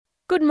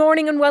Good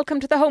morning and welcome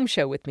to the Home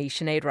Show with me,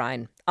 Sinead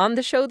Ryan. On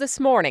the show this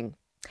morning,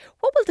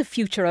 what will the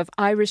future of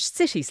Irish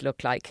cities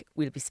look like?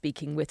 We'll be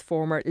speaking with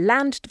former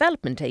Land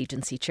Development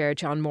Agency Chair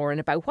John Moran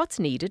about what's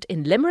needed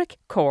in Limerick,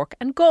 Cork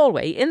and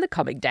Galway in the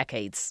coming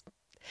decades.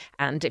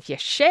 And if you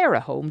share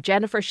a home,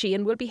 Jennifer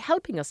Sheahan will be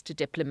helping us to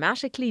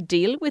diplomatically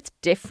deal with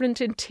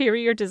different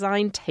interior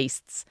design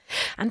tastes.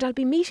 And I'll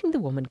be meeting the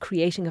woman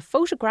creating a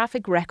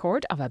photographic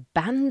record of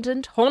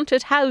abandoned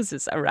haunted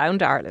houses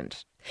around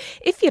Ireland.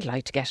 If you'd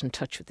like to get in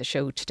touch with the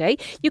show today,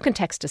 you can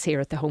text us here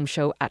at The Home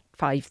Show at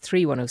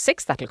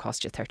 53106. That'll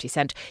cost you 30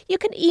 cents. You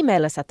can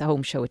email us at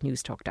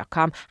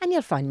thehomeshow@newstalk.com and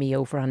you'll find me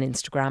over on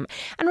Instagram.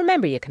 And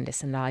remember, you can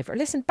listen live or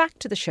listen back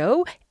to the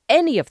show,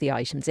 any of the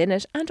items in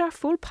it, and our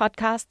full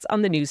podcasts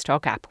on the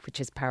Newstalk app, which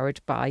is powered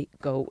by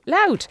Go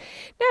Loud.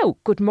 Now,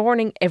 good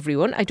morning,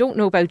 everyone. I don't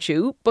know about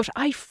you, but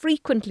I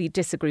frequently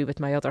disagree with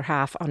my other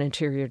half on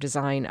interior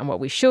design and what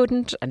we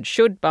shouldn't and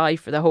should buy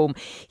for the home.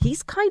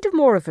 He's kind of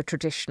more of a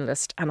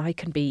traditionalist and I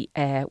can be,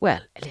 a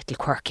little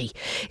quirky.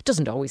 It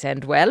doesn't always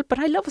end well, but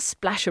I love a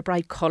splash of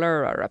bright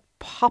colour or a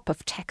pop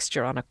of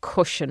texture on a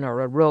cushion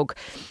or a rug.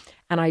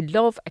 And I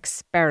love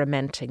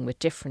experimenting with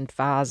different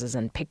vases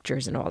and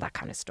pictures and all that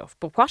kind of stuff.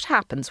 But what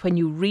happens when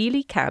you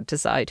really can't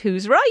decide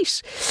who's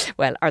right?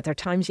 Well, are there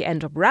times you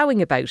end up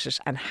rowing about it?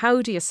 And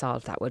how do you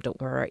solve that? Well,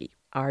 don't worry.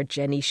 Our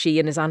Jenny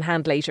Sheahan is on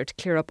hand later to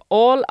clear up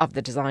all of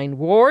the design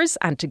wars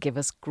and to give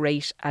us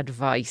great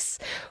advice.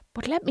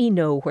 But let me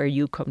know where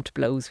you come to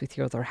blows with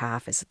your other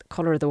half. Is it the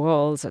colour of the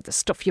walls or the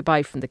stuff you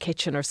buy from the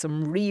kitchen or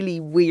some really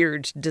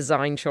weird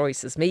design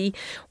choices? Me?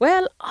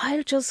 Well,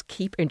 I'll just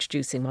keep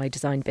introducing my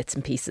design bits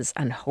and pieces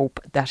and hope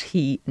that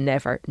he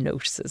never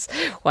notices.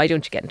 Why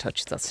don't you get in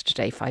touch with us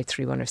today,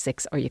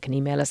 53106, or you can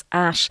email us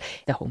at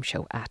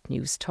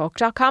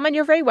thehomeshow@newstalk.com, and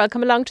you're very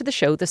welcome along to the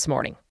show this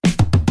morning.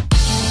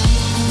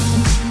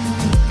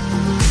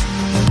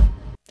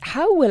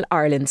 How will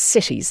Ireland's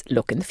cities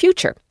look in the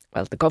future?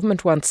 Well, the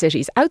government wants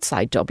cities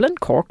outside Dublin,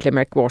 Cork,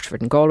 Limerick,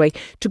 Waterford and Galway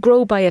to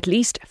grow by at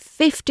least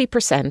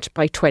 50%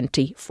 by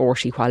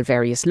 2040, while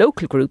various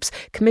local groups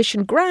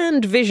commission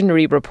grand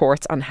visionary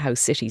reports on how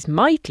cities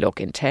might look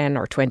in 10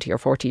 or 20 or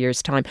 40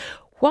 years' time.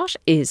 What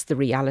is the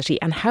reality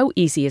and how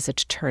easy is it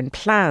to turn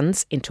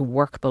plans into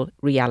workable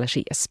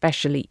reality,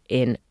 especially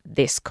in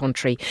this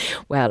country?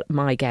 Well,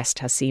 my guest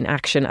has seen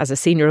action as a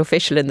senior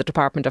official in the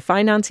Department of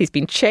Finance. He's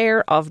been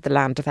chair of the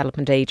Land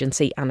Development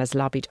Agency and has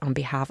lobbied on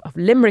behalf of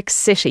Limerick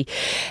City.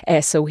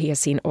 So he has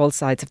seen all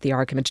sides of the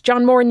argument.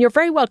 John Moran, you're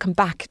very welcome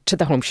back to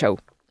the Home Show.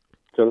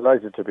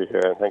 Delighted to be here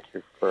and thank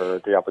you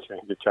for the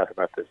opportunity to chat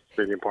about this. It's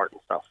really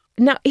important stuff.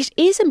 Now, it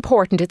is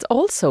important. It's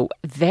also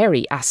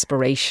very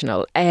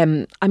aspirational.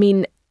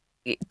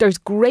 There's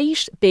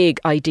great big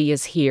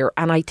ideas here,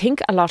 and I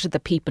think a lot of the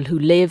people who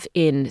live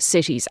in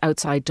cities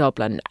outside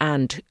Dublin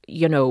and,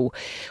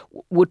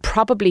 would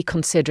probably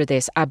consider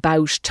this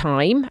about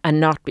time and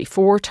not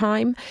before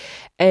time.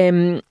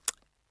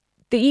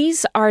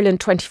 These Ireland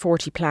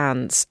 2040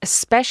 plans,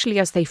 especially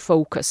as they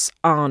focus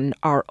on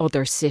our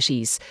other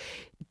cities,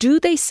 do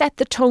they set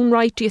the tone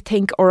right, do you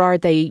think, or are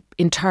they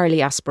entirely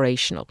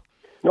aspirational?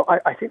 No,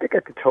 I think they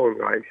get the tone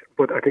right,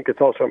 but I think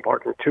it's also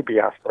important to be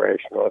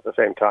aspirational at the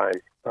same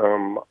time.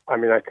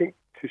 I think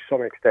to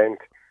some extent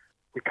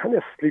we kind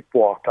of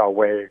sleepwalked our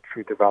way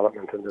through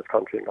development in this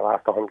country in the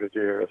last 100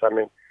 years.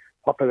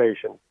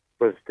 Population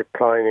was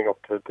declining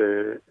up to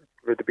the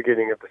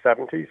beginning of the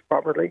 70s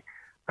probably,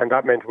 and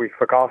that meant we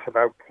forgot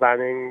about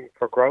planning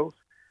for growth.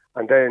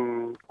 And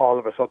then all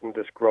of a sudden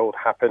this growth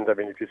happened.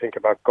 If you think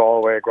about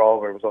Galway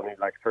was only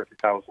like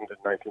 30,000 in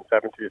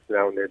 1970. It's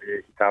now nearly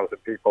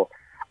 80,000 people.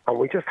 And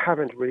we just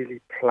haven't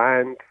really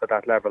planned for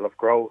that level of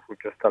growth.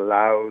 We've just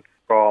allowed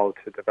sprawl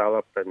to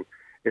develop. And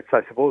it's,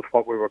 I suppose,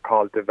 what we would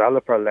call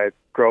developer-led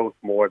growth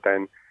more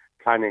than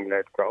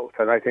planning-led growth.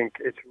 And I think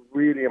it's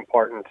really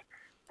important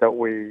that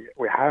we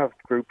have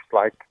groups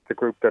like the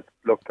group that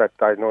looked at,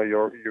 I know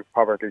you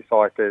probably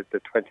saw it, the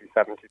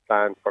 2070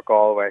 plan for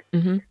Galway,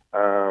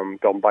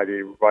 done by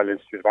the Royal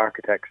Institute of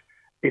Architects.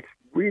 It's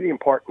really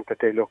important that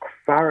they look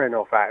far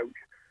enough out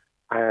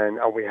and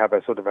we have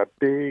a sort of a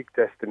big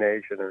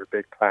destination or a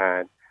big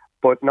plan,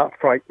 but not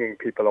frightening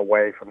people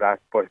away from that,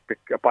 but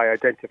by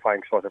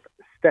identifying sort of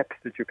steps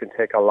that you can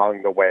take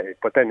along the way.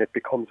 But then it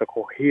becomes a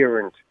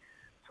coherent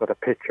sort of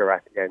picture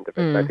at the end of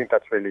it. I think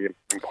that's really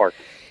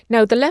important.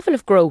 Now, the level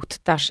of growth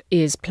that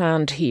is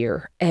planned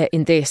here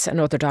in this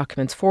and other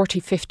documents,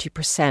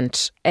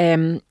 40-50%,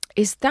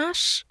 is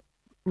that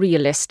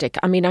realistic?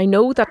 I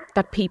know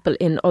that people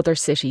in other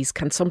cities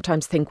can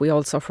sometimes think we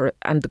all suffer,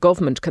 and the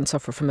government can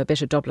suffer from a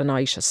bit of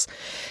Dublinitis.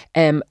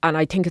 And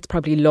I think it's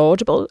probably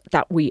laudable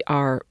that we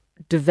are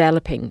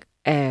developing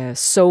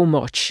so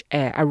much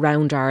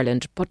around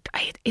Ireland. But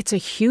it's a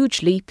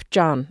huge leap,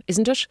 John,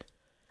 isn't it?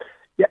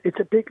 Yeah, it's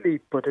a big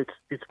leap, but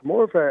it's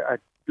more of a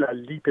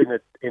leap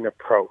in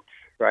approach,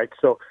 right?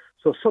 So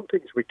some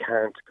things we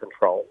can't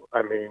control.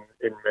 In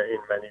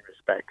many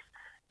respects,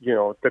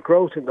 the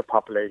growth in the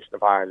population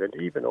of Ireland,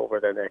 even over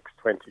the next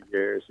 20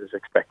 years, is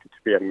expected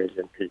to be 1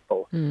 million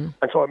people. And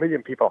so 1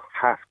 million people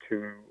have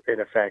to, in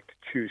effect,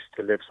 choose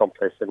to live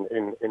someplace on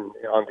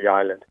the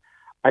island.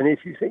 And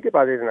if you think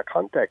about it in a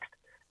context,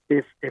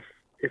 if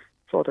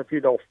sort of,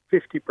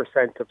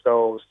 50% of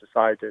those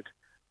decided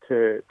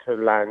to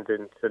land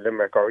into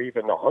Limerick, or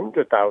even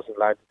 100,000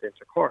 landed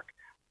into Cork,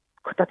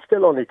 that's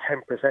still only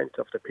 10%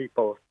 of the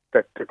people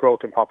that the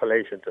growth in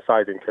population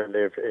deciding to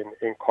live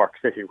in Cork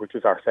City, which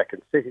is our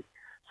second city.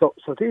 So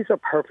these are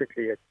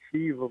perfectly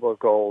achievable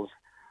goals,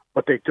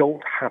 but they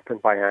don't happen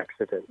by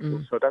accident.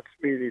 So that's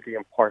really the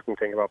important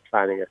thing about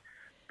planning it.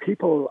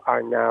 People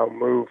are now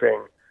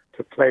moving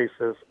to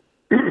places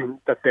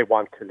that they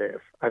want to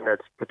live, and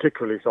that's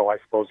particularly so, I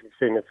suppose, we've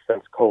seen it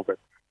since COVID.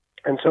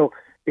 And so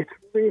it's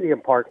really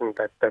important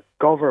that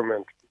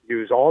government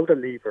use all the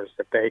levers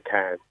that they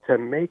can to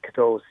make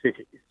those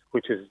cities,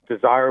 which is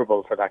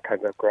desirable for that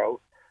kind of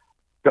growth,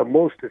 the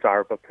most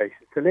desirable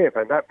places to live.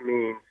 And that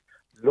means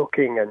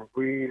looking and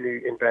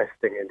really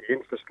investing in the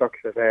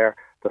infrastructure there,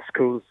 the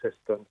school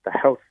systems, the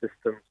health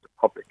systems, the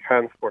public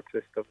transport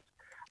systems.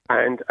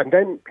 And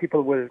then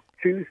people will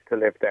choose to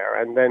live there.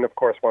 And then, of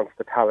course, once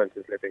the talent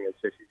is living in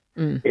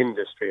cities,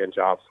 industry and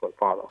jobs will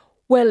follow.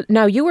 Well,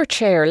 now you were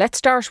chair. Let's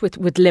start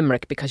with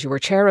Limerick, because you were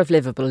chair of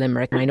Livable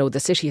Limerick. And I know the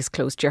city is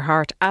close to your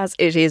heart, as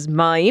it is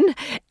mine.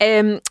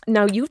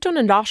 Now, you've done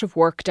a lot of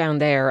work down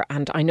there,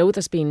 and I know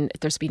there's been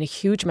a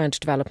huge amount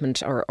of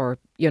development or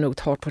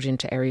thought put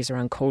into areas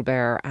around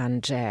Colbert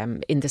and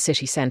in the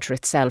city centre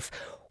itself.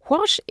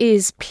 What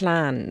is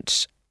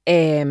planned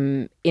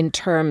in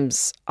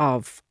terms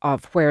of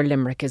where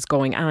Limerick is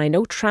going? And I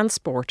know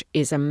transport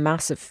is a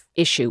massive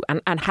issue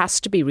and has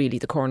to be really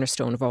the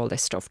cornerstone of all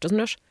this stuff, doesn't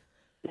it?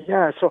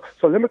 Yeah, so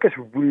Limerick is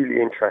a really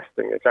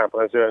interesting example,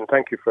 and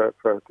thank you for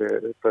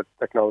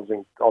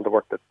acknowledging all the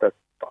work that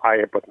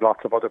I, but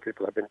lots of other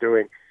people have been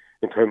doing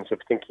in terms of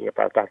thinking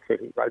about that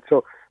city, right?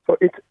 So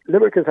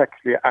Limerick is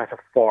actually at a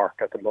fork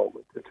at the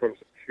moment in terms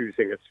of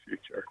choosing its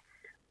future.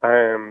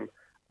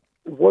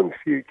 One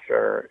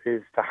future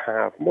is to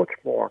have much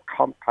more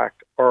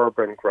compact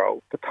urban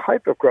growth, the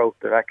type of growth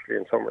that actually,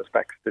 in some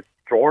respects, the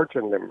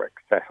Georgian Limerick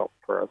set up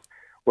for us,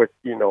 with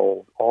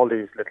all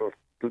these little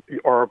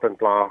urban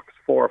blocks,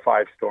 4 or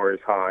 5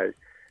 stories high,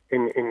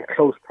 in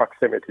close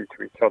proximity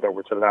to each other,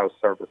 which allows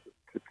services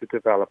to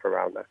develop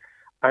around that.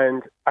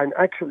 And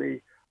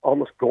actually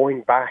almost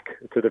going back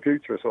to the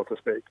future, so to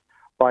speak,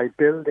 by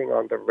building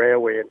on the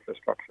railway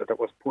infrastructure that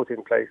was put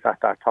in place at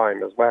that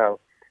time as well,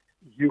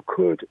 you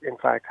could, in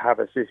fact, have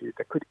a city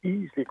that could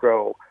easily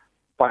grow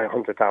by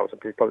 100,000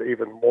 people,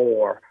 even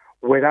more,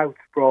 without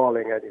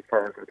sprawling any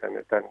further than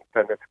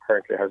it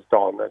currently has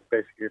done. And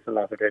basically, it's a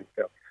lot of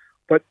infill.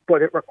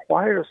 But it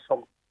requires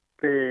some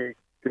big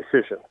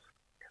decisions.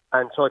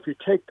 And so if you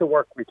take the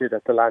work we did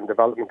at the Land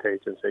Development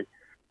Agency,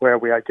 where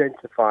we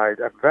identified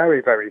a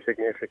very, very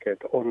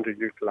significant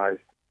underutilised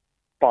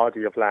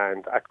body of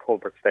land at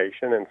Colbert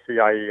Station, and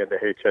CIE and the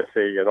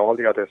HSE and all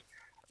the other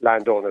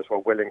landowners were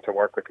willing to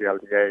work with the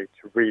LDA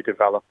to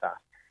redevelop that.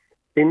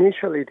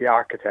 Initially, the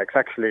architects,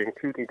 actually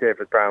including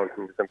David Brown,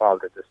 who was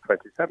involved in this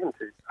 2070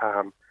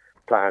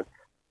 plan,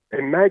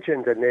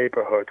 imagined a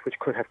neighbourhood which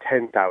could have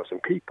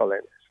 10,000 people in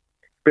it,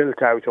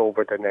 built out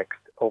over the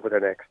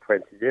next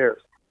 20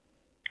 years.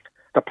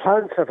 The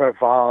plans have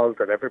evolved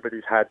and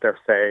everybody's had their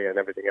say and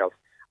everything else.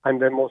 And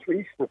the most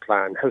recent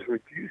plan has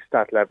reduced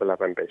that level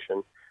of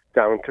ambition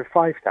down to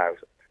 5,000.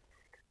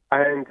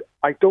 And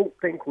I don't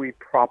think we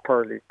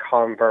properly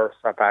converse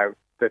about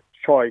the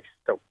choice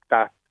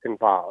that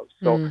involves.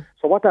 So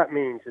what that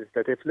means is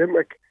that if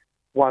Limerick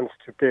wants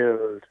to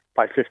build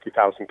by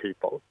 50,000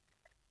 people,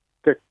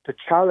 the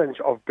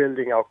challenge of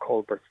building out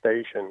Colbert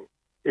Station,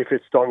 if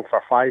it's done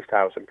for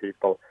 5,000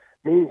 people,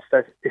 means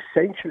that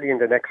essentially in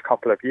the next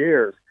couple of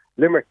years,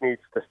 Limerick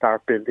needs to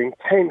start building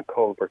 10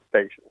 Colbert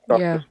stations, not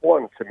just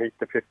one, to meet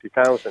the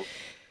 50,000.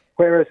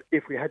 Whereas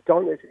if we had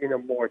done it in a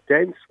more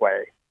dense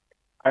way,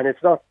 and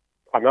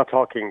I'm not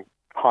talking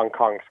Hong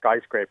Kong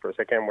skyscrapers,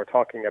 again, we're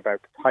talking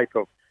about the type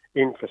of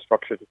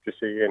infrastructure that you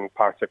see in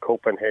parts of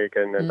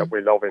Copenhagen and that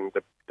we love in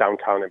the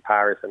downtown in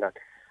Paris and that.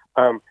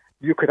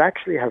 You could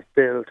actually have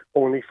built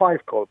only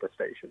 5 Colbert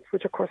stations,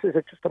 which of course is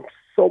just a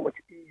so much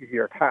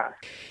easier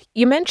task.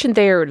 You mentioned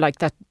there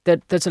that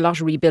there's a lot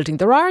of rebuilding.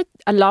 There are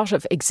a lot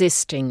of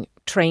existing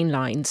train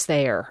lines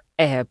there,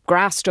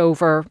 grassed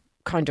over,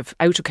 kind of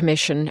out of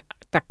commission,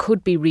 that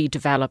could be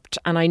redeveloped.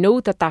 And I know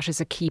that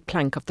is a key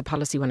plank of the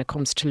policy when it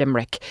comes to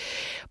Limerick.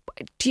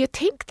 Do you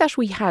think that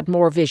we had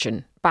more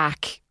vision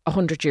back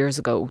 100 years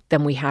ago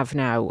than we have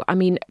now? I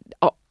mean,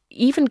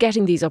 even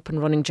getting these up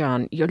and running,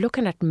 John, you're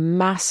looking at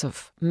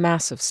massive,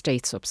 massive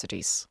state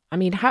subsidies. I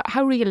mean,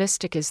 how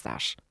realistic is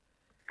that?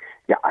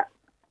 Yeah,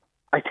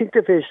 I think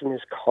the vision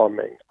is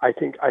coming. I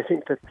think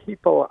that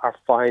people are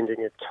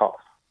finding it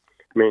tough.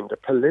 I mean, the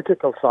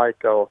political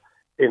cycle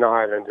in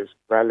Ireland is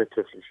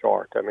relatively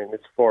short. I mean,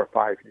 it's 4 or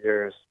 5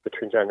 years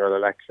between general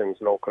elections.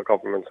 Local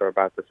governments are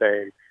about the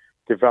same.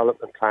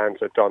 Development plans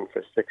are done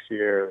for 6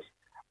 years.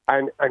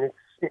 And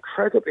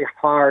incredibly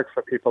hard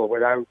for people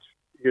without,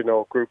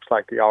 groups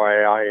like the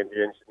RAI and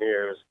the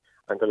engineers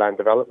and the Land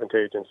Development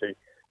Agency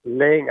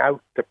laying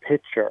out the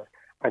picture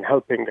and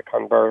helping the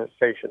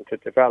conversation to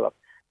develop.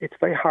 It's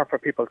very hard for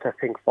people to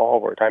think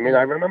forward. I mean,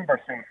 I remember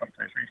seeing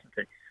someplace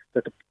recently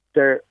that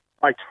there,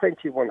 by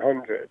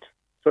 2100,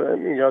 so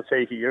it's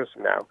 80 years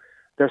from now,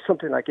 there's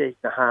something like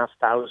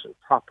 8,500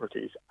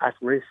 properties at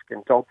risk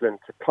in Dublin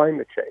to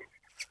climate change.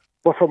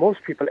 But for most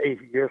people,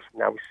 80 years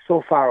from now is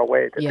so far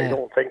away that they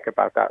don't think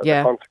about that as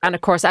a consequence. And of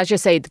course, as you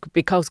say,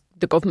 because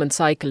the government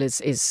cycle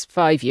is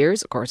 5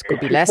 years, of course, it could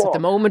be less at the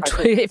moment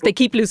if they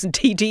keep losing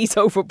TDs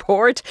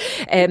overboard,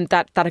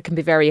 that it can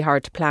be very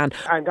hard to plan.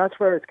 And that's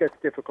where it gets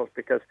difficult,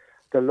 because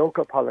the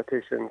local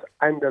politicians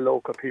and the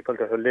local people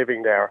that are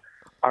living there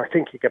are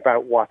thinking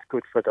about what's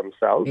good for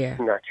themselves,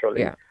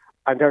 naturally. Yeah.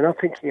 And they're not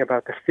thinking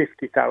about the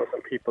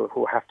 50,000 people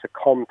who have to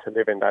come to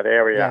live in that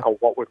area and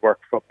what would work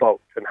for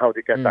both and how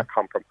to get that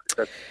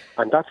compromise.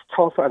 And that's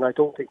tough, and I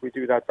don't think we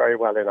do that very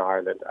well in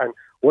Ireland. And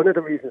one of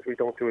the reasons we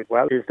don't do it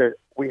well is that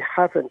we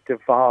haven't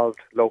devolved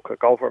local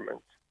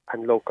government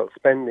and local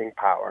spending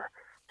power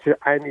to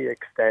any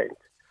extent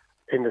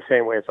in the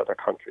same way as other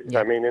countries. Yeah.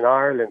 I mean, in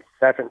Ireland,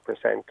 7%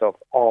 of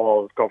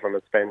all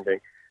government spending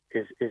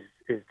is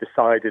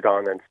decided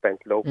on and spent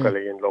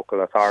locally in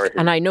local authorities.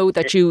 And I know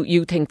that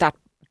you think that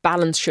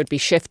balance should be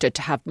shifted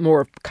to have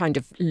more kind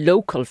of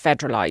local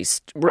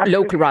federalised,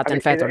 local rather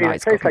than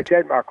federalised. In a place like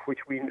Denmark, which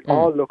we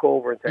all look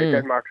over and say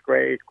Denmark's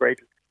great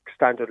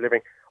standard of living,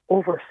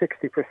 over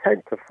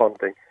 60% of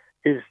funding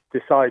is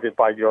decided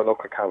by your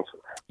local council.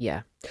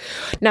 Yeah.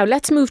 Now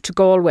let's move to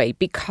Galway,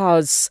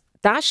 because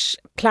that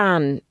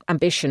plan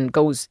ambition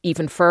goes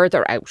even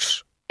further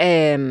out.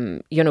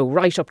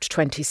 Right up to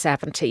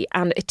 2070,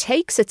 and it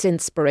takes its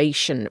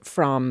inspiration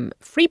from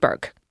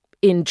Freiburg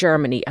in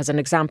Germany as an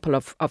example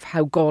of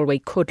how Galway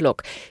could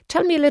look.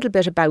 Tell me a little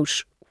bit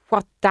about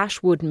what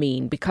that would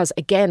mean, because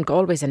again,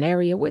 Galway's an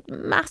area with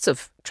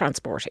massive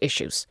transport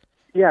issues.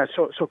 Yeah,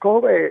 so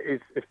Galway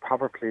is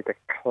probably the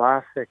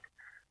classic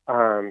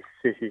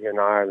city in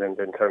Ireland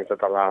in terms of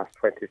the last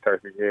 20,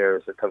 30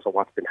 years, in terms of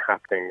what's been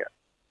happening.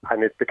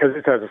 And because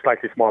it's at a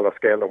slightly smaller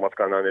scale than what's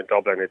going on in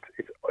Dublin,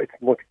 it's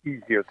much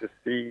easier to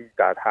see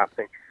that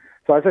happening.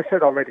 So as I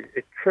said already,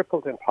 it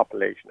tripled in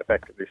population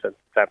effectively since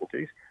the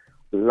 70s.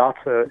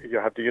 You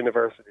have the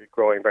university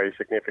growing very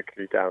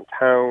significantly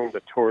downtown,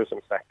 the tourism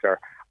sector,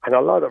 and a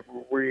lot of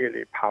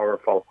really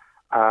powerful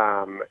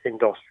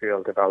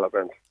industrial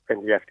development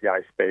in the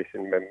FDI space,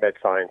 in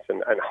med-science,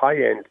 and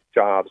high-end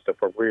jobs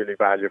that were really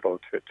valuable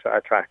to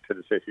attract to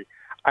the city,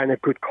 and a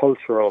good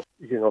cultural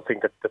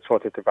thing that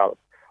sort of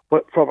developed.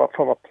 But from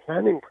a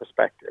planning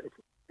perspective,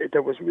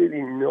 there was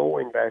really no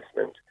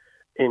investment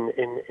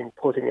in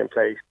putting in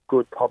place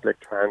good public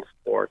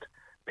transport.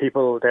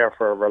 People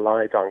therefore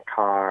relied on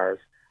cars.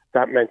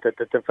 That meant that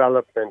the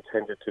development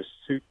tended to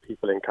suit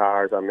people in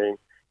cars. I mean,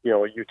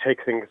 you take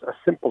a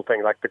simple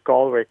thing like the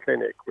Galway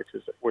Clinic, which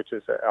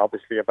is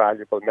obviously a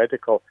valuable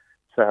medical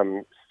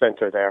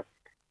centre there.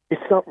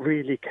 It's not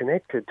really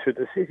connected to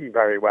the city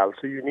very well,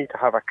 so you need to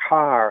have a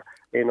car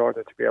in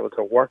order to be able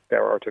to work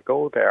there or to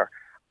go there.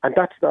 And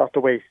that's not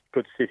the way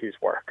good cities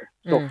work.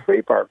 So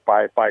Freiburg,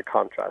 by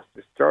contrast,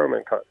 this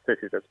German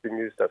city that's been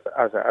used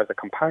as a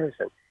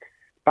comparison,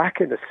 back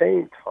in the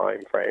same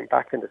time frame,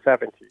 back in the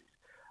 70s,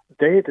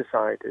 they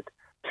decided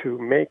to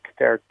make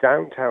their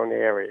downtown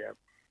area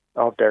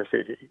of their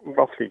city,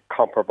 roughly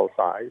comparable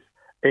size,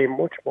 a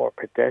much more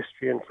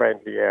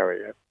pedestrian-friendly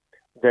area.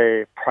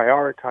 They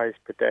prioritized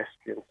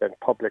pedestrians and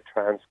public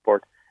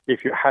transport.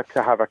 If you had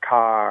to have a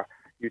car,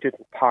 you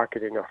didn't park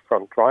it in your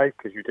front drive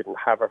because you didn't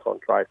have a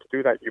front drive to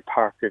do that. You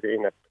parked it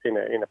in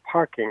a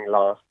parking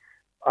lot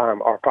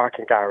or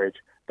parking garage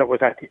that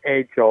was at the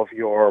edge of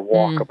your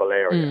walkable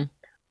area.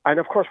 And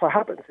of course, what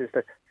happens is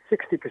that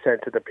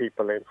 60% of the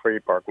people in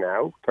Freiburg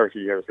now, 30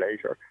 years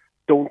later,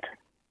 don't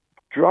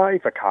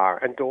drive a car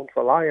and don't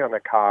rely on a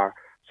car.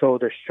 So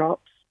the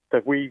shops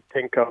that we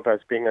think of as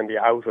being on the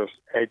outer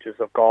edges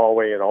of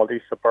Galway and all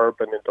these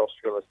suburban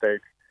industrial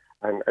estates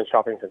and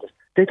shopping centres,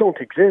 they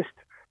don't exist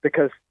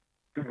because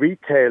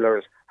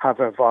retailers have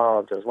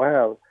evolved as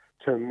well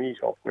to meet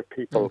up with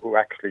people who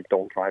actually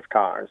don't drive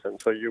cars.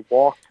 And so you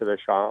walk to the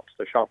shops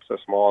are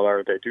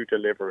smaller, they do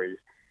deliveries.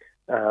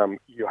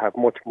 You have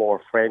much more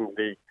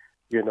friendly,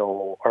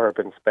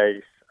 urban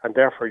space, and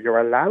therefore you're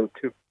allowed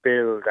to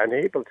build and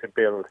able to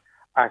build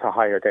at a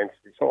higher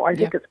density. So I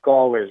think it's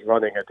Galway's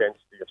running a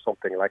density of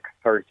something like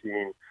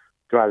 13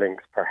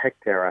 dwellings per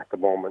hectare at the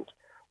moment,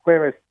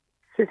 whereas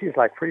cities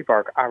like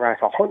Freiburg are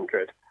at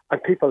 100,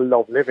 and people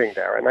love living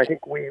there. And I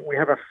think we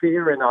have a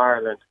fear in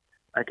Ireland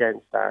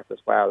against that as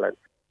well. And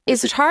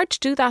is it hard to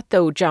do that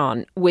though,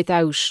 John,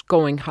 without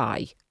going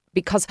high?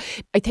 Because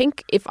I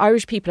think if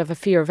Irish people have a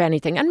fear of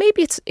anything, and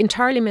maybe it's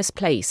entirely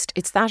misplaced,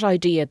 it's that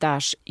idea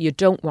that you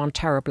don't want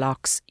tower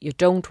blocks, you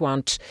don't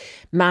want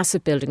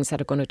massive buildings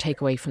that are going to take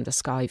away from the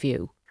sky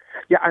view.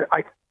 Yeah,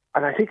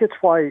 and I think it's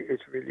why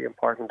it's really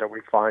important that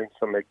we find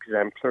some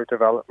exemplar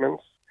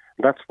developments.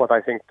 And that's what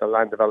I think the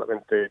Land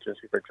Development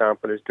Agency, for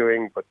example, is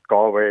doing, but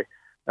Galway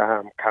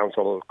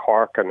Council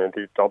Cork and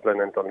indeed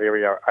Dublin and Dún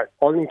Laoghaire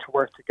all need to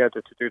work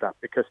together to do that,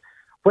 because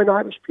when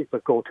Irish people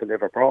go to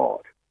live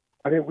abroad,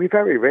 I mean, we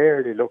very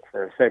rarely look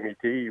for a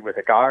semi-D with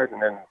a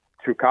garden and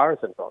 2 cars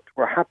and such.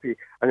 We're happy,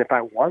 and if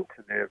I want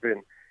to live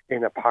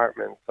in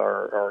apartments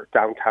or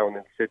downtown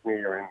in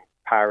Sydney or in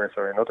Paris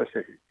or in other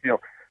cities,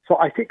 So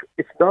I think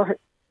it's not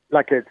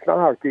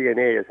our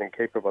DNA is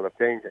incapable of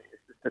changing.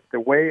 It's just that the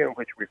way in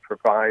which we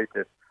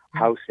provided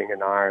housing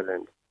in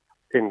Ireland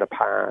in the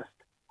past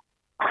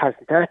has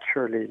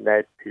naturally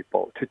led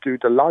people to do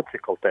the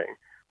logical thing,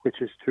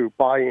 which is to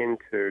buy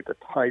into the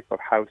type of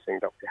housing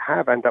that we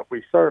have and that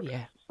we service.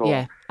 Yeah.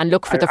 So, and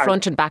look for the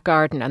front and back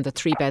garden and the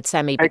 3-bed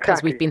semi, because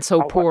exactly. we've been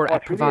so poor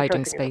at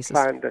providing spaces.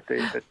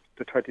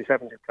 The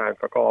 2070 plan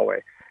for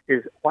Galway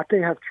is what they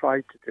have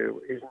tried to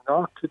do is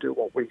not to do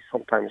what we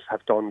sometimes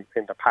have done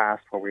in the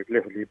past, where we've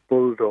literally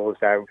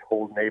bulldozed out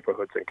whole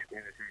neighbourhoods and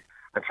communities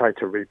and tried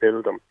to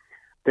rebuild them.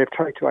 They've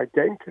tried to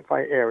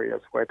identify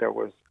areas where there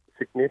was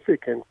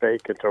significant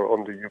vacant or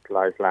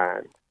underutilised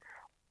land,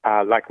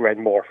 like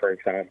Renmore, for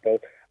example,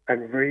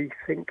 and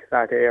rethink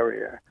that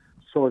area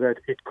so that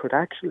it could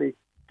actually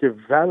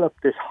develop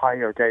this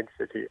higher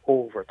density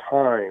over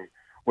time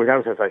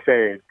without, as I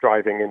say,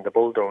 driving in the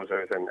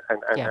bulldozers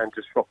and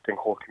disrupting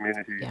whole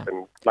communities,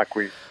 and like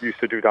we used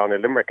to do down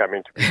in Limerick. I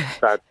mean, to be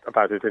sad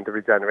about it in the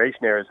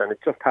regeneration areas, and it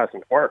just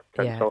hasn't worked.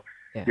 And so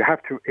you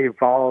have to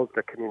evolve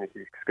the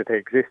communities because they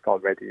exist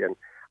already,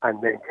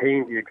 and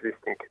maintain the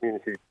existing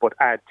community, but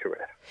add to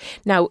it.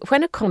 Now,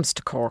 when it comes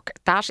to Cork,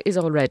 that is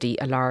already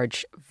a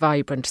large,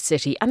 vibrant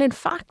city. And in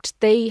fact,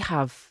 they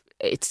have,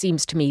 it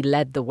seems to me,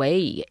 led the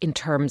way in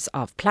terms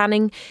of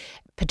planning,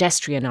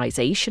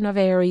 pedestrianisation of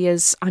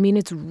areas. I mean,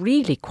 it's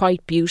really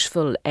quite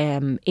beautiful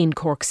in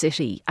Cork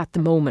City at the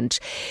moment.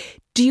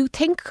 Do you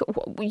think,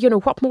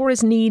 what more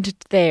is needed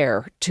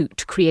there to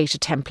create a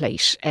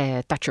template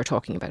that you're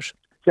talking about?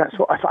 Yeah,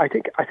 so I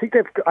think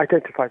they've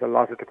identified a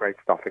lot of the great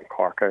stuff in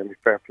Cork, and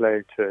fair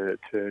play to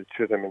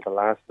them in the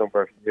last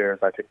number of years.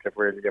 I think they've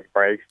really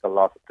embraced a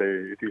lot of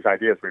these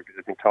ideas we've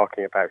been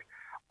talking about.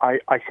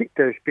 I think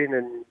there's been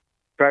a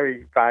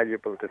very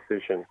valuable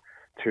decision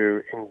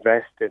to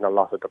invest in a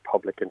lot of the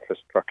public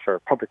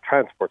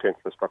transport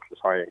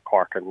infrastructure, in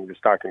Cork, and you're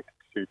starting to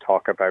see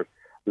talk about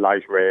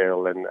light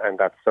rail and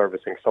that's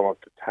servicing some of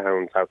the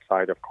towns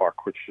outside of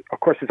Cork, which of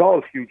course is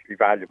all hugely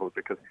valuable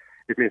because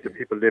it means that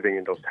people living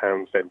in those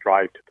towns then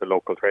drive to the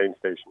local train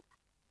station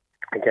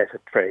and get a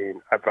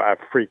train, a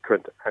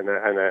frequent and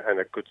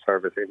a good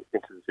service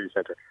into the city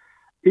centre.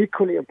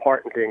 Equally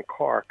importantly in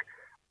Cork,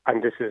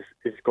 and this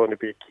is going to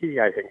be key,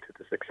 I think, to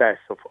the success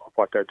of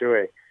what they're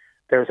doing,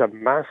 there's a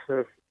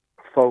massive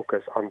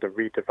focus on the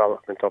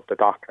redevelopment of the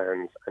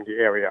docklands and the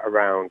area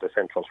around the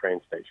central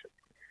train station.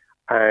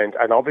 And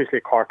obviously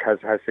Cork has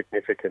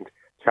significant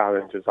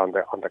challenges on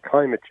the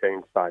climate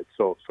change side.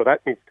 So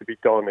that needs to be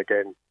done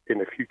again in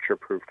a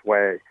future-proofed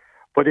way.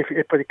 But it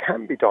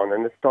can be done,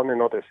 and it's done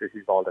in other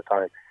cities all the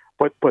time.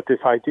 But this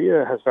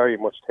idea has very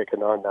much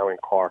taken on now in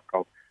Cork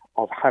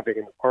of having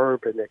an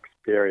urban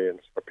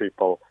experience for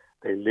people.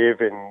 They live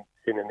in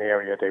an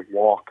area, they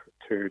walk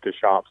to the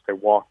shops, they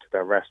walk to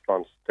their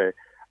restaurants,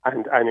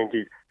 and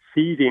indeed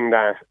feeding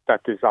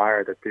that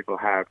desire that people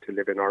have to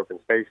live in urban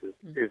spaces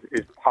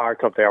is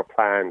part of their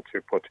plan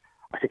to put,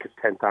 I think it's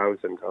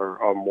 10,000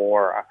 or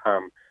more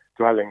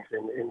dwellings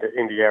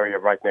in the area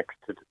right next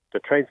to the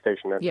train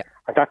station. And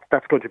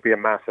that's going to be a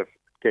massive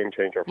game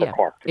changer for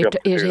Cork. It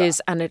is,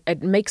 and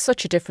it makes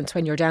such a difference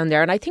when you're down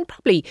there. And I think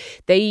probably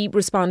they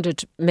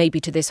responded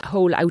maybe to this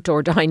whole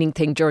outdoor dining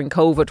thing during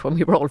COVID when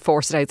we were all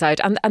forced outside,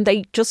 and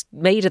they just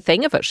made a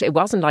thing of it. It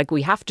wasn't like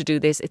we have to do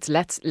this. It's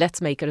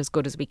let's make it as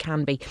good as we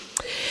can be.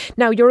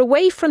 Now, you're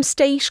away from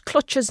state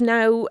clutches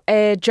now,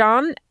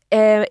 John.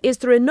 Is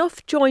there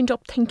enough joined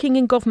up thinking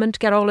in government to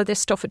get all of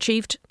this stuff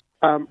achieved?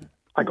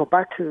 I go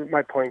back to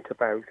my point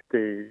about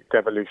the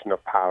devolution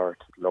of power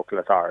to the local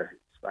authorities.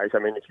 Right? I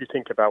mean, if you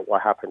think about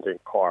what happened in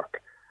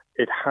Cork,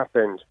 it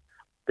happened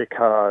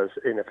because,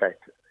 in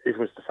effect, it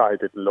was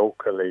decided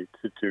locally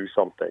to do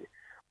something.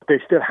 But they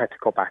still had to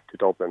go back to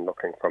Dublin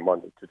looking for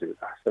money to do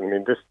that. I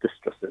mean, this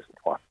just isn't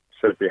what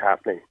should be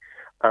happening.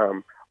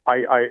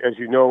 I as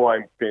you know,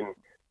 I've been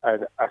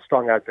a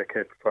strong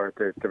advocate for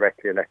the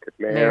directly elected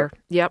mayor.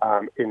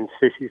 In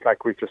cities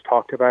like we've just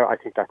talked about, I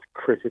think that's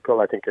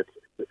critical. I think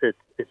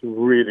it's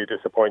really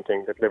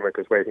disappointing that Limerick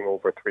is waiting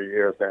over 3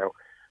 years now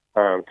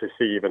to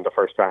see even the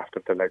first draft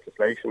of the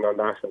legislation on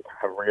that and to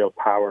have real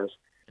powers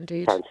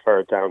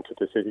transferred down to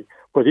the city.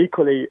 But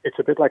equally, it's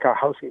a bit like our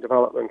housing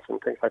developments and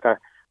things like that.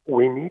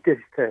 We need this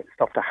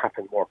stuff to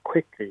happen more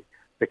quickly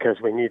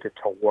because we need it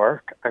to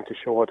work and to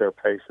show other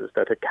places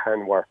that it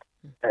can work.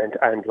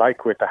 And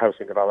like with the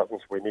housing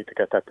developments, we need to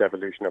get that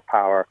devolution of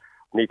power,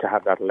 need to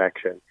have that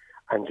election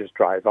and just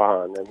drive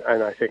on.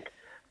 And I think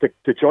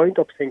the joined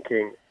up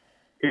thinking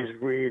is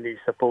really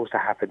supposed to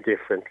happen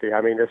differently.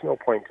 I mean, there's no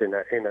point in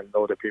a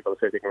load of people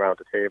sitting around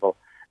the table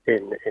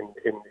in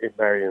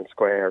Merrion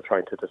Square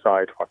trying to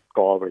decide what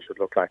Galway should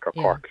look like or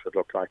Cork should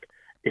look like.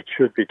 It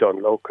should be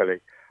done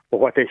locally. But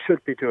what they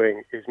should be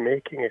doing is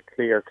making it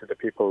clear to the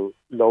people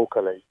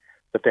locally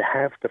that they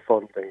have the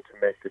funding to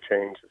make the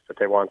changes that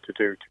they want to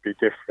do, to be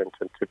different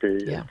and to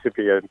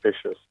be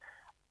ambitious,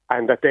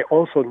 and that they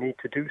also need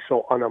to do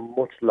so on a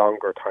much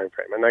longer time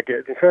frame. And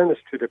in fairness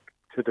to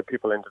the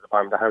people in the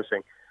Department of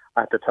Housing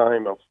at the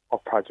time of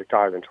Project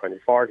Ireland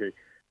 2040, it's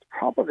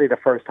probably the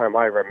first time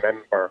I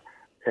remember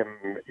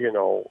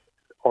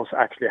us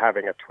actually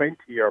having a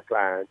 20-year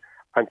plan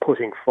and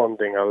putting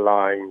funding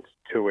aligned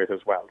to it as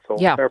well. So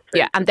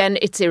and then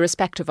it's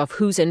irrespective of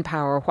who's in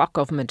power, what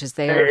government is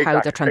there, exactly. How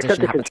the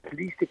transition happens. At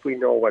least if we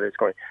know what it's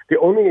going. The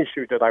only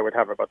issue that I would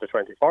have about the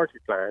 2040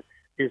 plan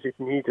is it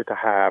needed to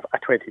have a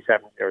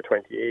 2070 or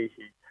 2080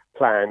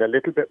 plan, a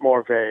little bit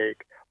more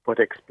vague, but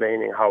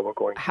explaining how we're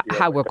going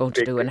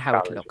to do and how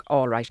it'll look.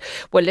 All right.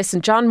 Well,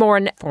 listen, John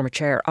Moran, former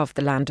chair of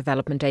the Land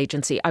Development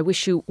Agency, I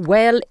wish you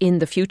well in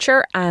the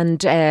future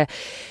and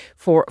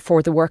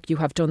for the work you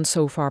have done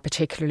so far,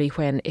 particularly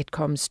when it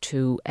comes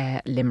to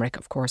Limerick,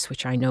 of course,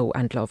 which I know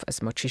and love as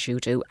much as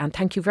you do. And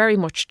thank you very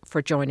much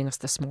for joining us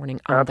this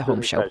morning on The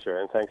Home Show. Pleasure,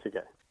 and thanks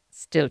again.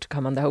 Still to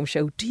come on The Home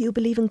Show, do you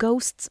believe in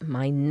ghosts?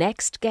 My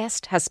next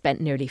guest has spent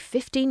nearly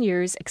 15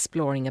 years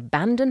exploring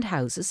abandoned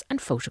houses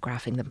and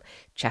photographing them.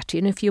 Chat to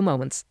you in a few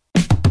moments.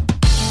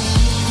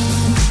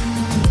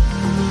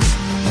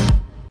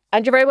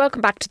 And you're very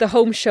welcome back to The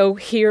Home Show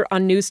here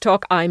on News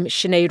Talk. I'm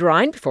Sinead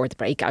Ryan. Before the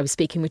break, I was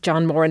speaking with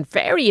John Moran.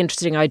 Very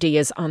interesting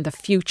ideas on the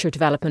future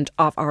development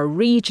of our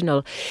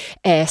regional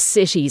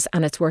cities.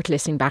 And it's worth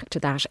listening back to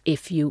that.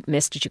 If you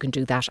missed it, you can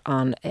do that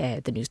on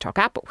the News Talk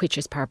app, which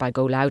is powered by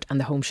Go Loud, and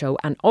The Home Show.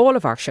 And all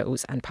of our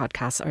shows and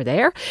podcasts are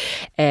there.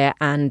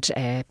 And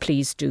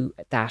please do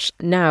that.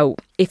 Now,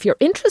 if you're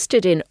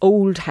interested in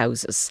old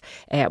houses,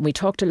 we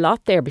talked a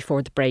lot there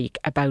before the break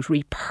about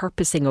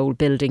repurposing old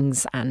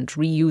buildings and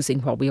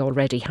reusing what we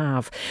already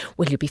have.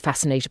 Will you be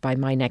fascinated by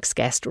my next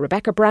guest?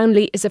 Rebecca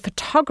Brownlie is a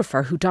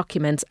photographer who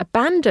documents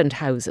abandoned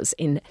houses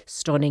in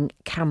stunning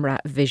camera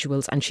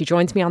visuals, and she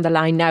joins me on the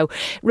line now.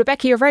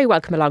 Rebecca, you're very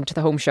welcome along to The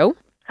Home Show.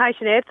 Hi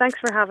Sinead, thanks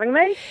for having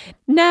me.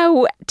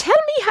 Now, tell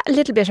me a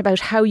little bit about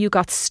how you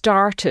got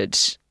started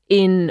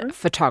in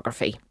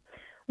photography.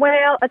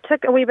 Well, it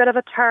took a wee bit of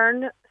a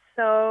turn.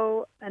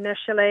 So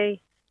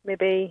initially,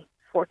 maybe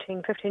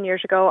 14, 15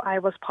 years ago, I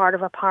was part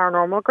of a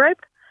paranormal group.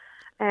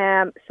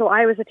 So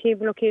I was a team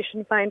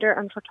location finder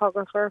and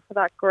photographer for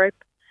that group.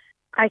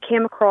 I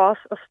came across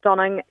a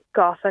stunning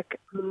Gothic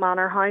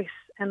manor house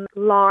in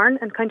Larne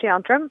in County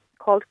Antrim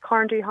called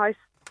Carndue House.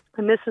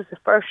 And this was the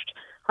first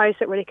house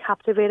that really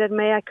captivated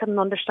me. I couldn't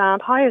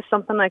understand, how is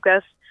something like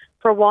this?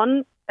 For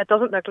one, it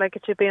doesn't look like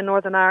it should be in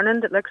Northern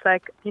Ireland. It looks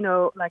like,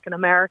 like an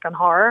American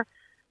horror.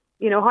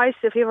 House,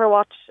 if you ever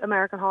watch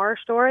American Horror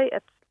Story,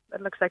 it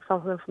looks like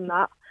something from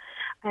that.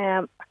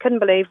 I couldn't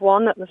believe,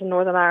 one, that it was in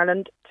Northern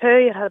Ireland.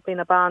 Two, it had been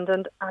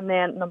abandoned. And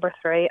then number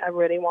three, I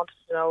really wanted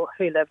to know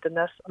who lived in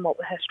this and what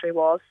the history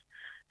was.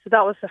 So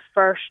that was the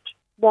first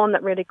one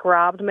that really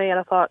grabbed me. And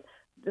I thought,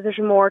 there's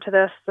more to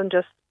this than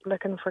just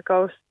looking for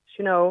ghosts.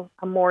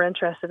 I'm more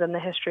interested in the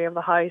history of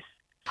the house,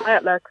 how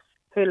it looks,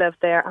 who lived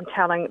there, and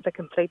telling the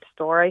complete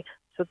story.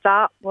 So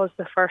that was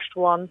the first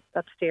one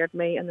that steered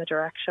me in the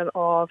direction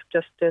of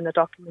just doing the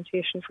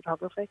documentation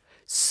photography.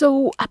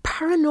 So a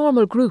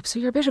paranormal group. So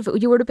you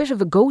were a bit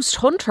of a ghost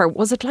hunter.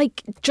 Was it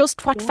like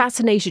just what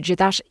fascinated you,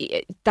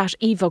 that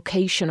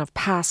evocation of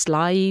past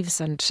lives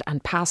and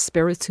past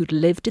spirits who'd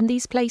lived in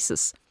these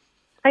places?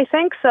 I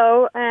think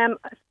so.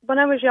 When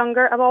I was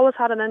younger, I've always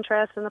had an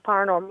interest in the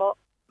paranormal.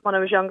 When I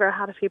was younger, I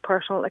had a few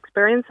personal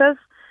experiences.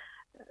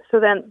 So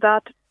then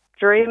that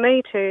drew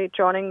me to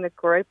joining the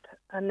group.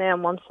 And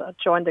then once I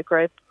joined the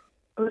group,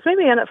 I was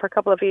maybe in it for a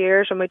couple of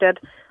years, and we did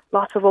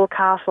lots of old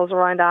castles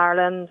around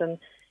Ireland and,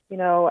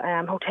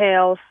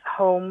 hotels,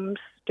 homes,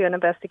 doing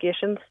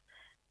investigations.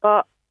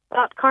 But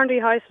that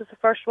Carndue House was the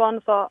first one. I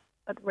thought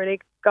it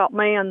really got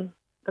me, and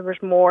there was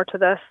more to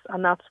this.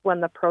 And that's when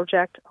the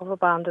project of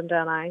Abandoned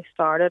NI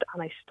started,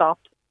 and I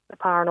stopped the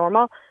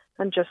paranormal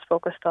and just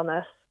focused on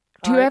this.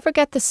 Do you ever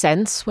get the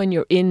sense when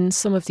you're in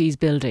some of these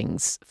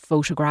buildings,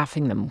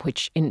 photographing them,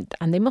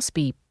 and they must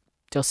be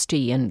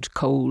dusty and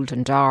cold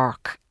and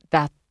dark,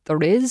 that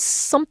there is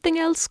something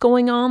else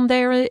going on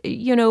there,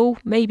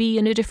 maybe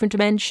in a different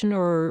dimension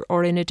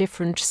or in a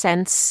different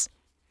sense?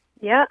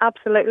 Yeah,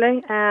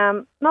 absolutely.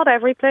 Not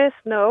every place,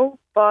 no,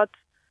 but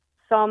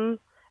some.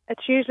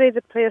 It's usually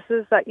the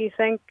places that you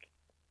think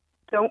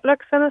don't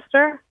look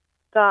sinister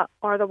that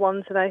are the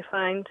ones that I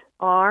find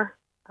are.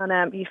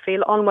 And you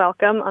feel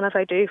unwelcome, and if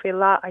I do feel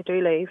that, I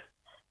do leave.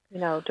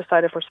 Just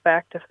out of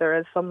respect. If there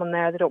is someone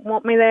there, they don't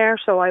want me there,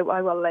 so I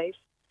will leave.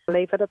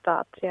 Leave it at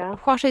that, yeah.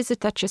 What is it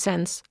that you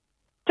sense?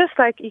 Just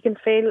like you can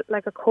feel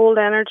like a cold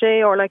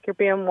energy, or like you're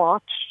being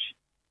watched.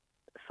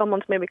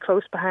 Someone's maybe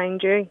close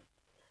behind you.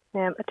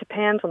 It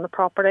depends on the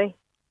property.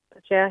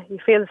 But yeah, you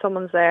feel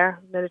someone's there.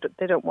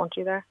 They don't want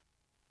you there.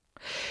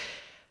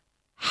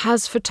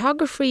 Has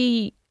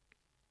photography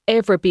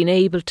ever been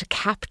able to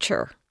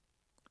capture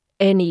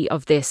any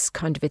of this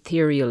kind of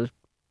ethereal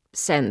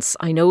sense?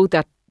 I know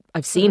that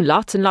I've seen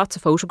lots and lots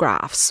of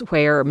photographs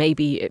where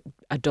maybe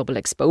a double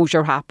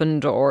exposure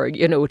happened, or,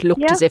 you know, it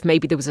looked as if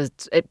maybe there was a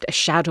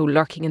shadow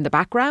lurking in the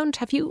background.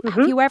 Have you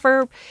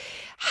ever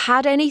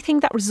had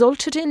anything that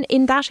resulted in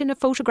a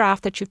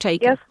photograph that you've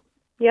taken?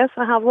 Yes,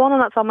 I have one,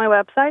 and that's on my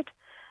website.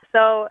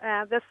 So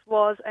this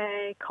was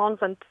a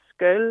convent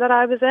school that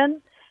I was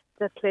in.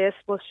 The place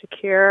was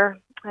secure.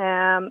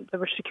 There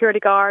were security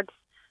guards.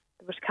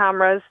 There was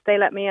cameras. They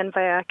let me in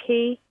via a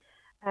key.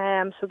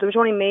 So there was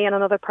only me and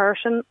another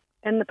person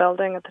in the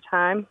building at the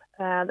time.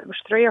 There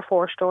was 3 or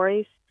 4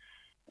 stories.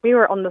 We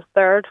were on the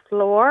 3rd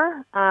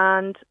floor,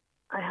 and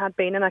I had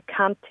been in a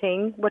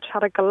canteen which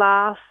had a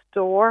glass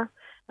door.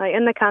 Now,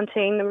 in the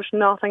canteen, there was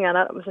nothing in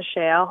it. It was a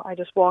shell. I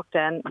just walked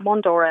in,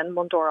 one door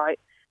out.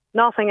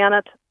 Nothing in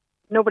it.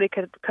 Nobody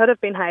could have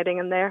been hiding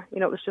in there. You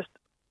know, it was just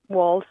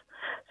walls.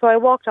 So I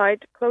walked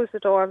out, closed the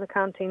door of the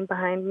canteen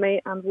behind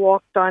me, and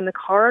walked down the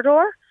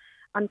corridor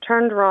and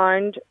turned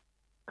around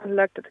and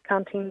looked at the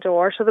canteen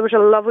door. So there was a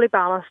lovely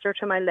banister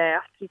to my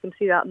left. You can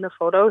see that in the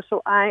photo.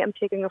 So I am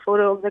taking a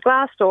photo of the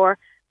glass door,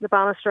 the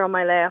banister on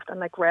my left, and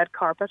like red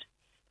carpet.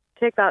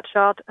 Take that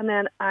shot, and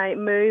then I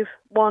move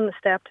one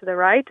step to the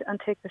right and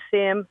take the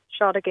same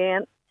shot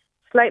again,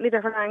 slightly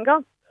different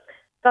angle.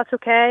 That's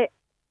okay.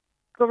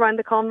 Go around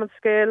the convent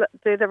school,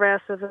 do the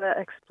rest of the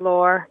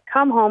explore,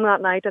 come home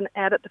that night and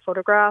edit the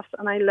photographs.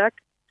 And I look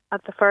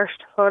at the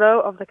first photo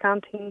of the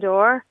canteen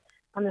door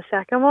and the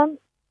second one.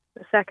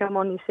 The second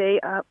one, you see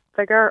a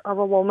figure of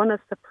a woman.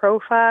 It's the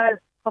profile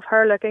of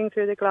her looking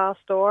through the glass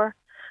door.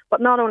 But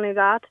not only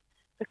that,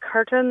 there's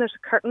a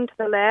curtain to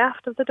the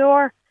left of the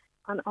door.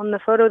 And on the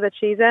photo that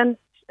she's in,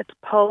 it's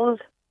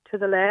pulled to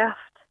the left.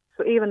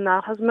 So even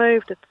that has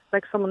moved. It's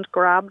like someone's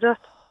grabbed it.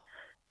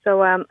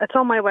 So it's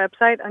on my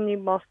website, and you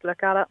must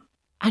look at it.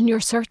 And you're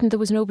certain there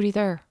was nobody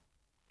there?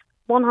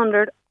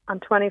 125%.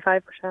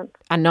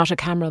 And not a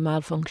camera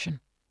malfunction?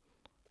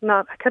 No,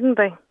 it couldn't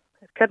be.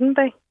 It couldn't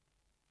be.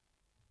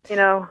 You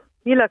know,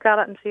 you look at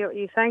it and see what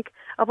you think.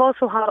 I've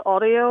also had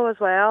audio as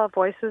well,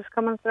 voices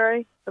coming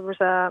through. There was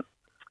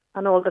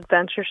an old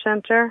adventure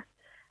centre,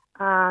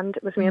 and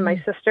it was me and my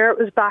sister. It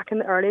was back in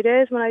the early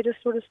days when I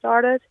just sort of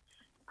started.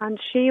 And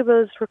she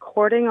was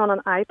recording on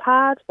an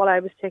iPad while I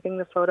was taking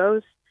the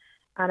photos.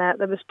 And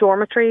there was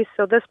dormitories,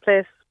 so this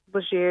place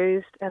was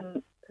used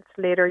in its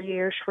later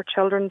years for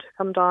children to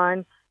come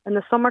down in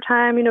the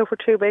summertime, you know, for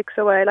 2 weeks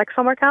away, like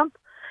summer camp.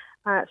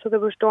 So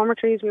there was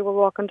dormitories. We were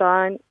walking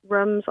down,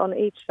 rooms on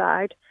each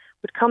side.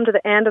 We'd come to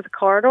the end of the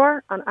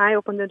corridor, and I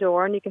opened the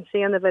door, and you can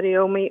see in the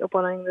video me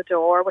opening the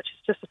door, which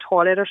is just a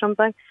toilet or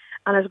something.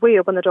 And as we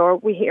open the door,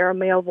 we hear a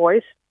male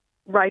voice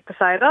right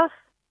beside us,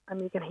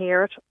 and you can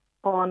hear it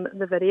on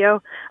the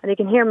video. And you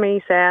can hear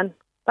me saying,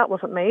 "That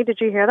wasn't me. Did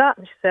you hear that?"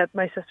 And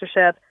my sister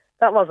said,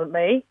 "That wasn't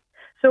me."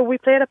 So we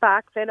played it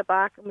back,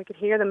 and we could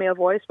hear the male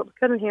voice, but we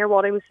couldn't hear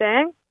what he was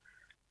saying.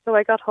 So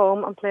I got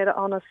home and played it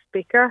on a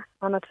speaker,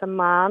 and it's a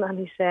man, and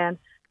he's saying,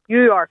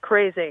 "You are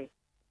crazy."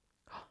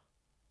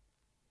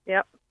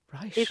 Yep.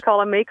 Right. He's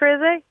calling me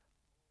crazy.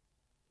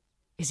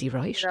 Is he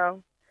right?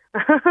 No.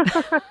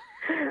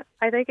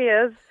 I think he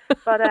is.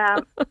 But,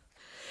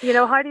 you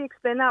know, how do you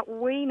explain that?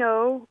 We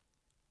know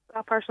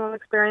that personal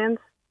experience.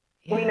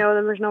 Yeah. We know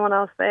that there's no one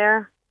else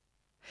there.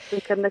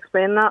 We couldn't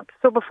explain that.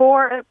 So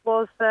before it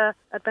was the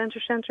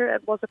Adventure Centre,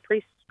 it was a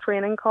priest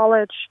training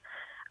college.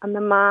 And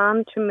the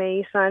man, to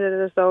me, sounded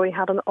as though he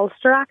had an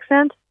Ulster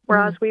accent,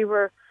 whereas we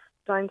were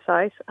down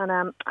south. And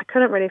I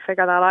couldn't really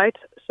figure that out.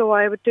 So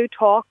I would do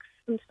talks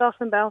and stuff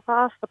in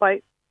Belfast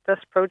about this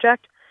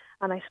project.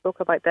 And I spoke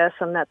about this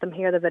and let them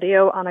hear the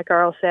video. And a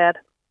girl said,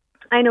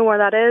 "I know where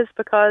that is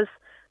because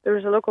there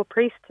was a local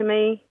priest to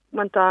me,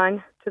 went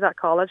down to that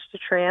college to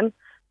train.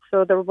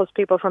 So there was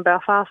people from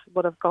Belfast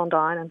would have gone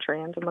down and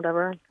trained and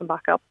whatever and come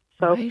back up."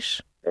 So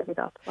maybe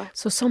that's why.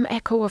 So some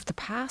echo of the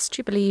past,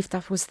 you believe,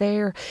 that was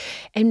there.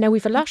 And now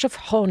we've a lot of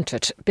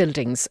haunted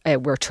buildings,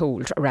 we're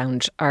told,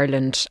 around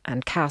Ireland,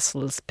 and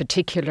castles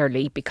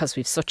particularly, because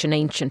we've such an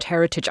ancient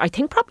heritage. I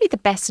think probably the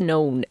best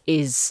known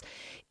is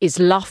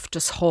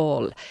Loftus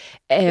Hall.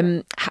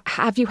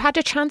 Have you had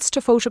a chance to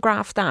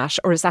photograph that,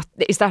 or is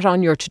that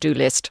on your to-do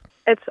list?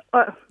 It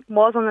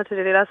was on the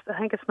to-do list. I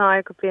think it's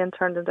now being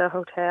turned into a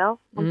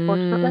hotel,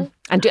 unfortunately.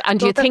 And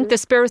do you think the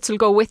spirits will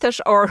go with it,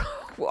 or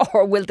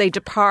will they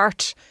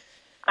depart?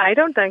 I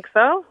don't think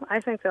so. I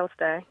think they'll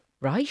stay.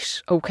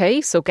 Right. Okay.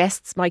 So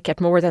guests might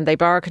get more than they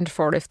bargained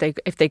for if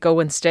they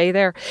go and stay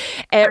there.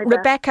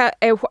 Rebecca,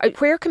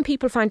 where can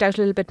people find out a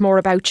little bit more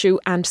about you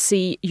and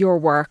see your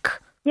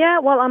work? Yeah,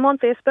 well, I'm on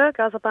Facebook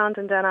as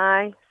Abandoned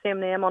NI, same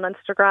name on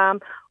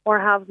Instagram, or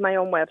have my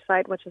own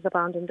website, which is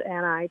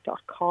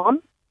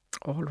abandonedni.com.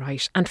 All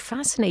right. And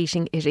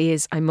fascinating it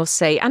is, I must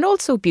say, and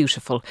also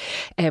beautiful,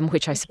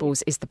 which I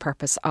suppose is the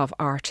purpose of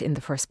art in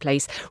the first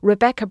place.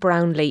 Rebecca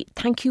Brownlie,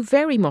 thank you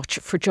very much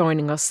for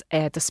joining us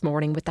this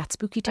morning with that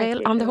spooky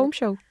tale on The Home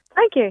Show.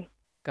 Thank you.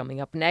 Coming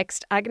up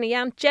next, agony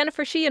aunt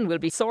Jennifer Sheahan will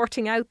be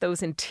sorting out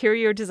those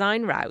interior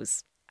design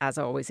rows. As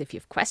always, if you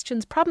have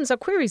questions, problems or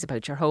queries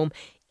about your home,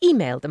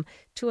 email them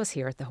to us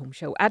here at the Home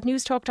Show at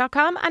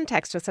newstalk.com and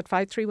text us at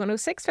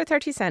 53106 for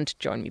 30 cent.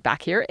 Join me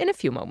back here in a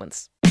few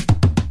moments.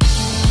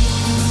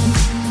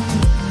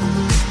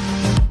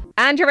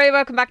 And you're very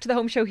welcome back to the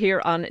Home Show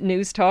here on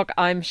News Talk.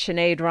 I'm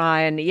Sinead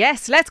Ryan.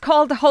 Yes, let's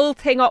call the whole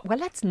thing off. Well,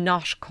 let's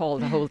not call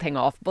the whole thing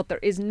off, but there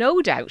is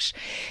no doubt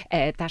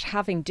that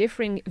having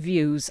differing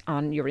views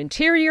on your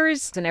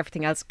interiors and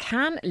everything else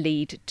can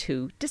lead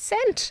to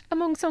dissent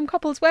among some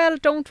couples. Well,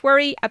 don't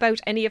worry about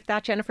any of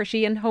that. Jennifer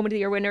Sheahan, Home of the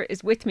Year winner,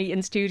 is with me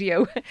in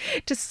studio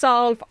to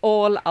solve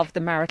all of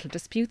the marital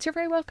disputes. You're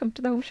very welcome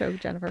to the Home Show,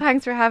 Jennifer.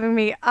 Thanks for having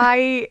me.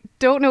 I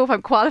don't know if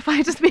I'm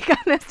qualified to speak on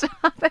this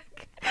topic.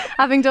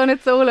 Having done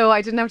it solo,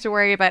 I didn't have to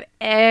worry about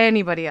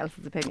anybody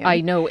else's opinion.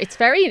 I know. It's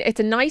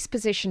a nice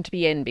position to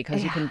be in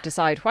because you can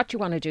decide what you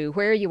want to do,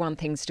 where you want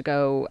things to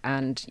go,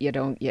 and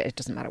it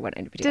doesn't matter what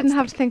anybody else didn't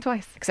have to think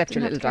twice. Except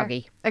your little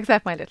doggy.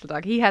 Except my little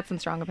dog. He had some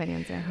strong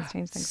opinions, he's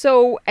changed things.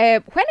 So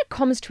when it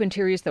comes to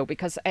interiors though,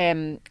 because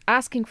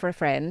asking for a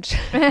friend,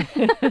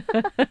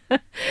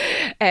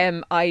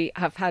 I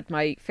have had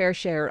my fair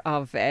share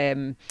of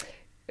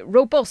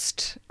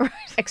robust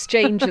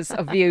exchanges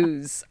of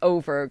views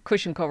over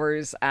cushion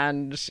covers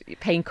and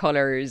paint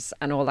colours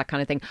and all that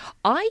kind of thing.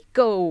 I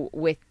go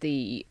with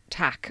the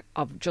tack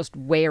of just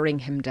wearing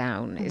him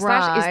down. Is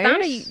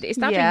that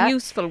a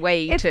useful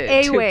way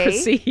to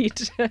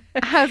proceed?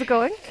 How's it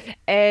going?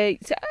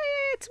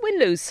 It's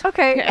win-lose.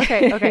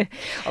 Okay.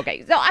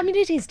 Okay. So, I mean,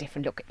 it is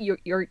different. Look,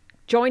 you're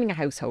joining a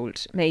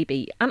household,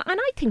 maybe. And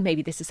I think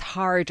maybe this is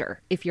harder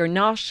if you're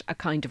not a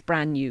kind of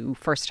brand new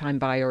first time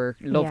buyer,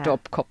 loved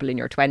up couple in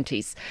your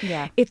 20s.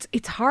 Yeah.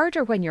 It's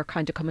harder when you're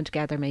kind of coming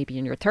together maybe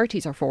in your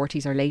 30s or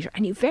 40s or later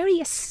and you've very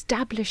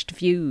established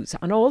views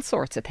on all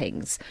sorts of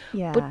things.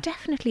 Yeah. But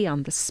definitely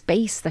on the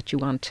space that you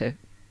want to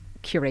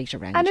curate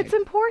around and you. It's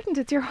important.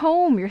 It's your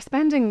home. You're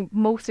spending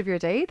most of your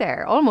day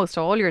there, almost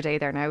all your day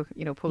there now,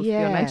 post the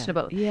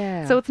unmentionable.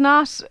 Yeah. So it's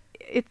not...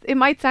 It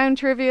might sound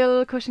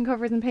trivial, cushion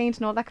covers and paint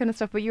and all that kind of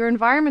stuff, but your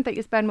environment that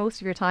you spend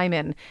most of your time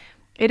in,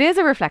 it is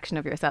a reflection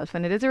of yourself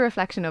and it is a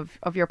reflection of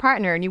your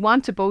partner, and you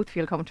want to both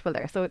feel comfortable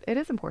there. So it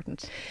is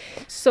important.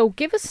 So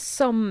give us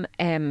some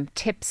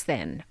tips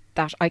then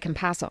that I can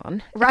pass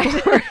on, right,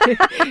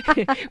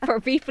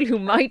 for people who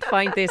might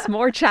find this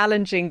more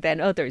challenging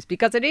than others,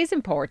 because it is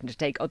important to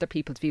take other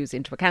people's views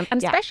into account,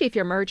 and especially if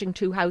you're merging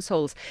two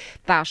households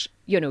that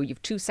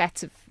you've two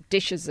sets of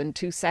dishes and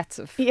two sets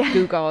of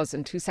gewgaws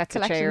and two sets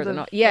of chairs and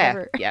all.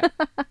 Yeah.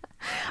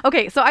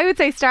 Okay, so I would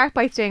say start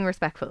by staying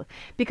respectful,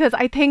 because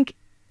I think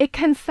it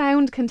can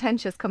sound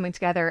contentious coming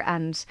together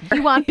and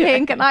you want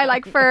pink and I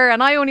like fur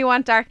and I only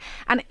want dark,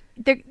 and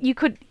you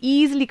could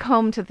easily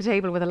come to the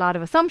table with a lot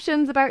of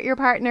assumptions about your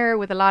partner,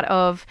 with a lot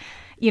of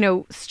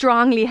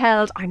strongly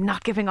held, I'm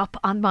not giving up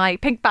on my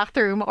pink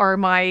bathroom or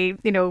my,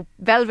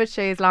 velvet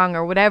chaise longue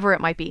or whatever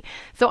it might be.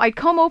 So I'd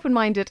come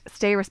open-minded,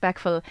 stay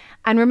respectful,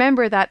 and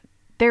remember that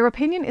their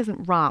opinion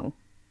isn't wrong.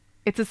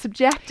 It's a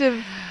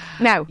subjective...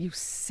 Now, you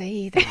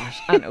say that.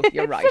 I know,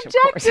 you're right,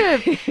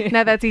 subjective. Of course.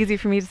 Now, that's easy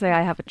for me to say.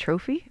 I have a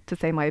trophy to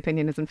say my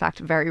opinion is in fact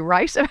very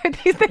right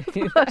about these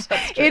things. But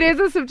it is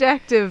a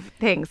subjective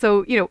thing.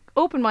 So,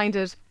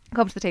 open-minded,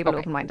 come to the table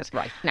open-minded.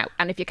 Right. Now,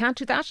 and if you can't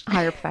do that?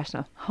 Hire a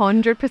professional.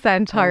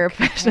 100% hire a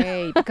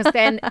professional. Because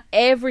then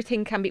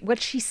everything can be... Well,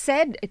 she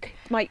said...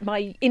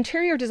 My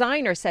interior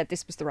designer said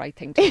this was the right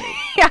thing to do.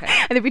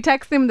 Yeah. And if we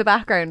text him in the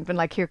background, been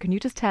like, here, can you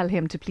just tell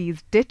him to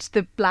please ditch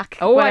the black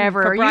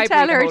whatever, or you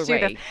tell her to do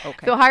that.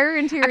 Okay. So hire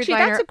an interior designer.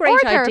 Actually, that's a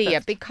great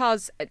idea,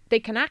 because they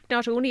can act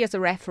not only as a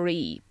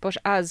referee, but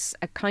as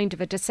a kind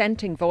of a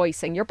dissenting voice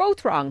saying, you're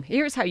both wrong.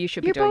 Here's how you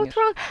should be doing it. You're both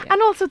wrong. Yeah.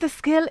 And also the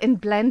skill in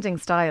blending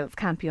styles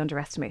can't be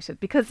underestimated,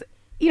 because,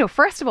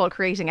 first of all,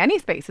 creating any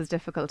space is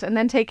difficult, and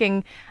then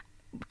taking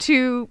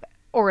two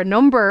or a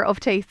number of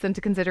tastes into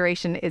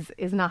consideration is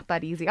not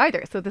that easy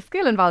either. So the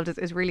skill involved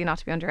is really not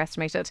to be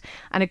underestimated,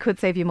 and it could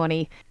save you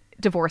money,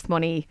 divorce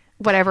money,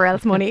 whatever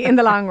else money in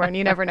the long run.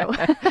 You never know.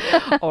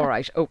 All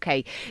right.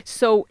 Okay.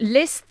 So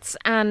lists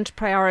and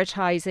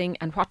prioritising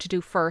and what to do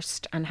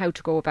first and how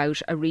to go about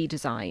a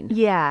redesign.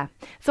 Yeah.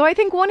 So I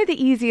think one of the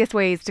easiest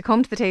ways to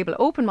come to the table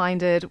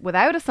open-minded,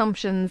 without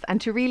assumptions, and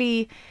to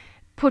really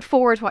put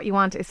forward what you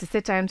want is to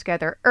sit down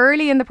together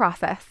early in the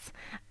process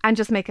and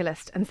just make a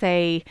list and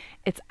say,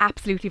 it's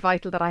absolutely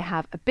vital that I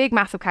have a big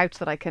massive couch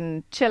that I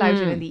can chill out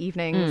in the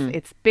evenings.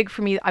 It's big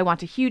for me. I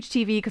want a huge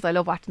TV because I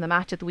love watching the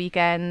match at the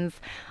weekends.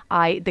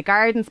 The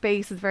garden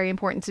space is very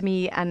important to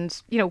me, and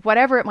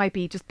whatever it might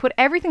be, just put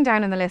everything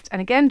down on the list.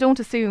 And again, don't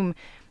assume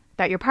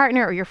that your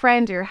partner or your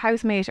friend or your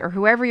housemate or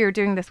whoever you're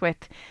doing this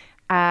with,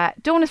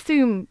 don't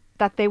assume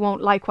that they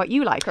won't like what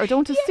you like, or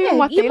don't assume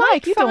what they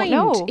like. You don't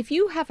know. If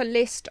you have a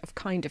list of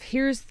kind of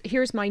here's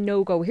my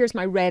no-go, here's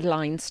my red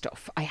line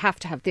stuff, I have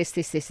to have this,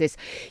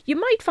 you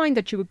might find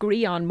that you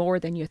agree on more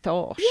than you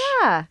thought.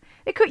 Yeah,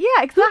 it could.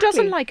 Yeah, exactly. Who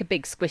doesn't like a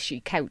big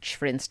squishy couch,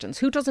 for instance?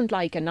 Who doesn't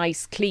like a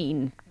nice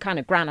clean kind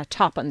of granite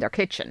top on their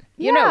kitchen?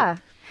 You know.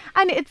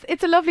 And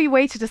it's a lovely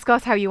way to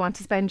discuss how you want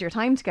to spend your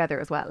time together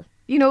as well.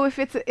 You know, if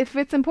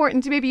it's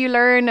important to maybe you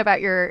learn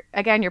about your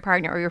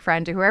partner or your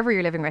friend or whoever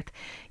you're living with,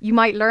 you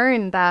might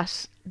learn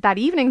that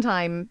evening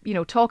time, you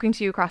know, talking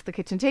to you across the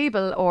kitchen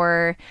table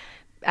or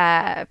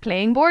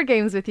playing board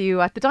games with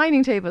you at the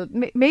dining table.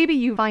 Maybe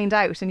you find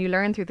out and you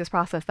learn through this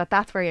process that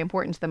that's very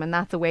important to them and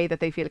that's a way that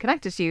they feel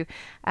connected to you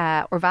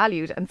or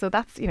valued. And so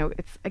that's, you know,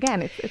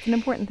 it's an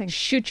important thing.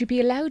 Should you be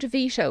allowed a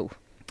veto?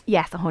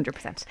 Yes,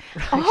 100%.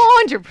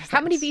 100%.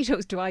 How many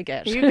vetoes do I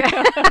get?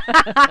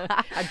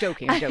 I'm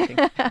joking.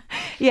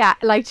 Yeah,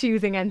 like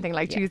choosing anything,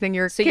 like choosing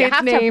your so kids' you have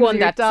to names, have one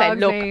your that said, dog's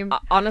look, name.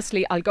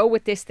 honestly, I'll go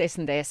with this,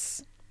 and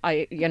this.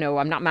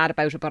 I'm not mad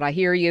about it, but I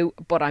hear you,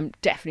 but I'm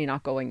definitely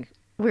not going.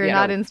 We're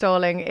not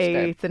installing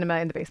a cinema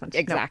in the basement.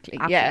 Exactly.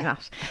 No, absolutely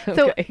not.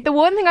 So Okay. the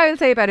one thing I would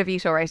say about a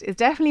veto, right, is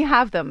definitely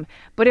have them.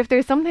 But if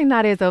there's something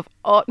that is of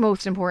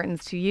utmost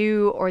importance to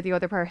you or the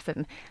other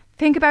person,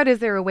 think about, is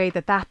there a way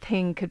that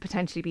thing could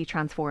potentially be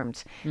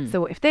transformed?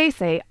 So if they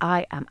say,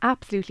 I am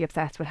absolutely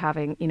obsessed with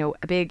having, you know,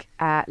 a big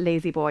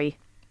lazy boy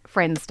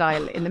friend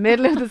style in the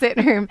middle of the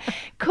sitting room,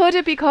 could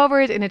it be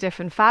covered in a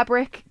different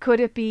fabric?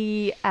 Could it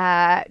be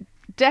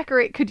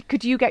decorate?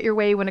 Could you get your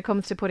way when it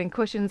comes to putting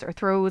cushions or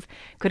throws?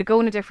 Could it go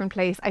in a different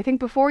place? I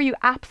think before you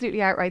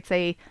absolutely outright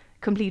say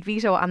complete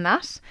veto on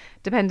that,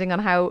 depending on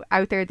how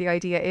out there the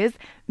idea is,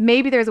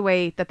 maybe there's a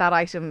way that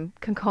item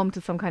can come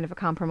to some kind of a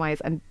compromise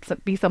and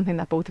be something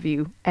that both of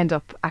you end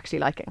up actually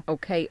liking.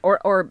 Okay,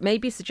 or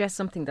maybe suggest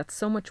something that's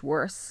so much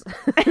worse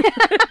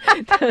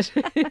that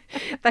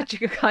you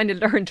could kind of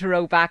learn to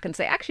row back and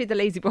say, actually, the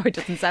lazy boy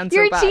doesn't sound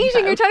You're so bad.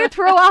 cheating. You're trying to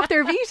throw off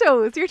their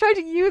vetoes. You're trying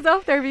to use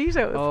off their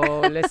vetoes.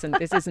 Oh, listen,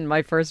 this isn't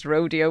my first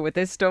rodeo with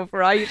this stuff,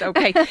 right?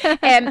 Okay.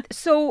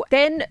 So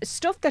then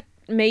stuff that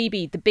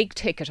maybe the big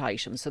ticket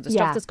items, so the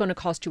stuff that's going to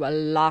cost you a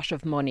lot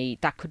of money,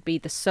 that could be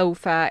the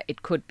sofa,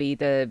 it could be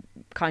the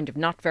kind of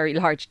not very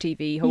large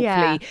TV,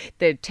 hopefully,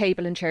 the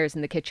table and chairs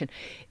in the kitchen.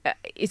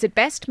 Is it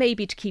best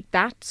maybe to keep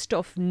that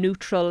stuff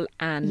neutral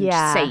and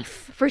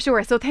safe? For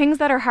sure. So things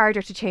that are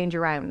harder to change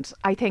around,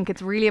 I think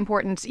it's really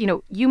important. You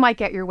know, you might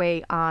get your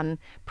way on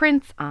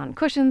prints, on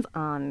cushions,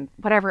 on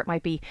whatever it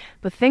might be,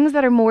 but things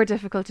that are more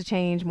difficult to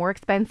change, more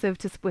expensive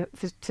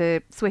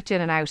to switch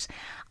in and out,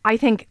 I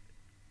think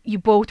you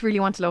both really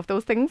want to love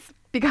those things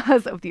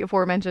because of the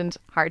aforementioned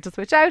hard to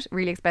switch out,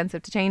 really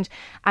expensive to change.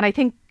 And I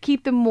think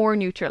keep them more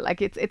neutral.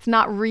 Like it's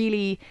not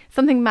really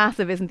something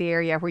massive isn't the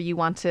area where you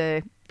want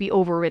to be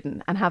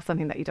overridden and have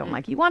something that you don't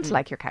like. You want to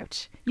like your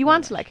couch. You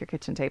want to like your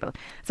kitchen table.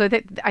 So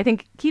I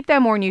think keep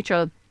them more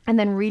neutral and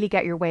then really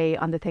get your way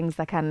on the things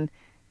that can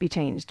be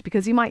changed,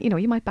 because you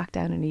might back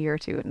down in a year or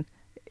two, and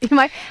you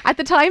might, at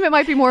the time, it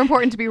might be more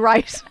important to be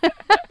right.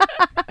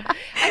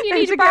 And you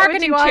need a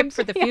bargaining chip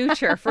for the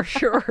future, for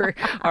sure.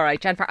 All right,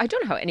 Jennifer, I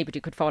don't know how anybody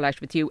could fall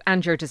out with you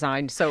and your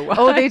design. So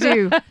oh, they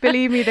do.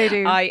 Believe me, they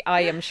do. I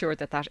am sure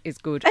that is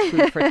good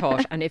food for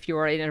thought. And if you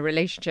are in a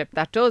relationship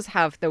that does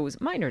have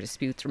those minor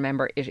disputes,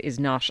 remember, it is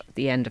not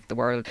the end of the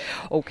world.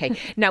 Okay.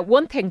 Now,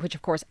 one thing which,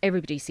 of course,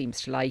 everybody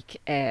seems to like,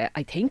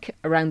 I think,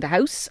 around the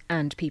house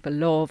and people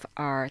love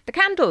are the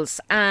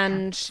candles.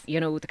 And, you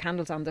know, the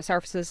candles on the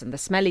surfaces and the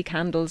smelly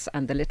candles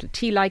and the little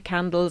tea light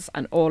candles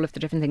and all of the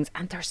different things.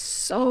 And there's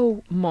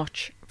so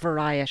much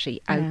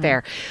variety out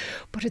there.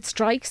 But it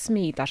strikes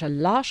me that a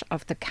lot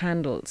of the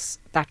candles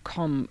that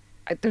come,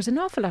 there's an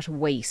awful lot of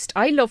waste.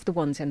 I love the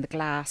ones in the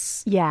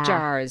glass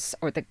jars,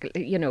 or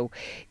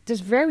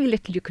there's very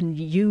little you can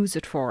use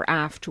it for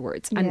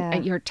afterwards.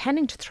 And you're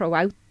tending to throw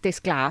out this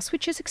glass,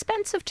 which is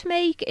expensive to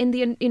make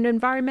in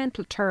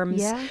environmental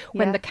terms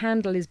when the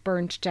candle is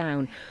burnt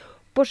down.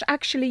 But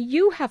actually,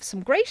 you have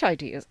some great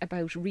ideas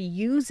about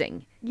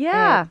reusing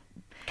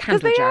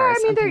candle they jars.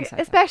 I mean, they're,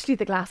 especially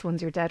the glass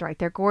ones, you're dead right.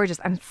 They're gorgeous,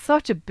 and it's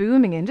such a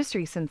booming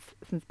industry since.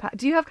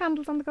 Do you have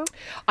candles on the go?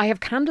 I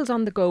have candles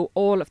on the go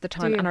all of the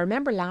time. And I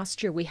remember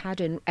last year we had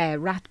in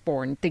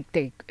Rathbourne,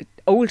 the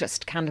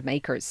oldest candle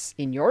makers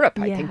in Europe.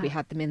 I think we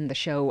had them in the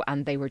show,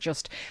 and they were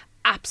just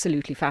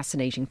absolutely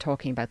fascinating,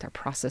 talking about their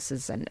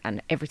processes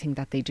and everything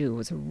that they do. It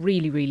was a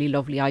really, really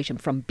lovely item,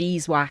 from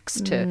beeswax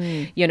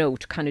to,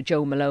 to kind of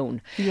Joe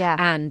Malone. Yeah.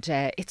 And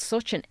it's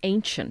such an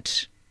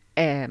ancient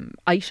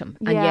item,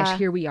 and yet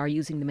here we are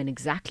using them in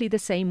exactly the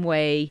same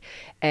way,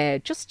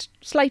 just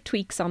slight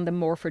tweaks on them,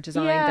 more for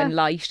design than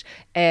light,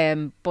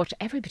 but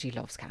everybody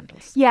loves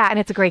candles. And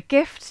it's a great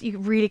gift. You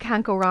really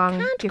can't go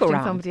wrong gifting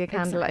somebody a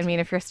candle. Exactly. I mean,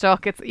 if you're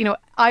stuck, it's,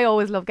 I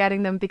always love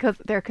getting them because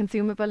they're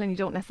consumable and you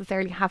don't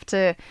necessarily have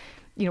to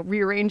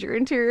rearrange your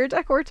interior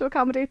decor to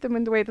accommodate them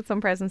in the way that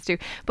some presents do.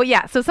 But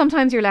so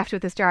sometimes you're left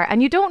with this jar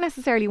and you don't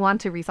necessarily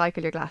want to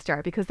recycle your glass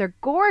jar because they're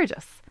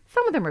gorgeous.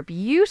 Some of them are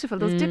beautiful,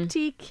 those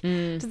diptyque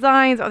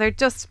designs,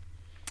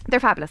 they're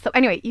fabulous. So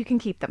anyway, you can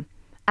keep them,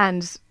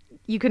 and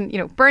you can,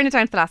 burn it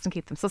down to the last and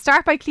keep them. So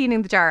start by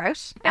cleaning the jar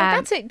out.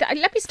 That's it.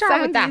 Let me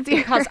start with that,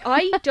 because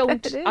I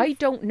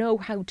don't know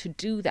how to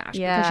do that,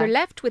 because you're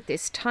left with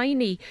this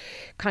tiny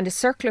kind of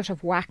circlet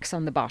of wax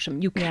on the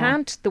bottom. You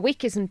can't, the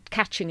wick isn't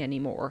catching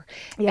anymore.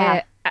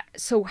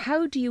 So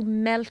how do you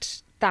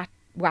melt that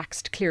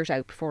wax to clear it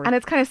out before. And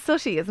it's kind of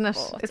sooty, isn't it?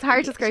 Oh, it's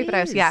hard to scrape it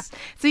out. Yeah.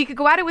 So you could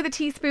go at it with a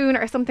teaspoon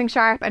or something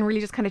sharp and really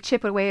just kind of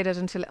chip away at it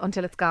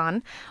until it's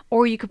gone.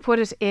 Or you could put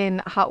it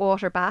in a hot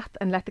water bath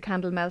and let the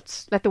candle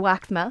melt, let the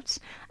wax melt,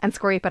 and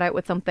scrape it out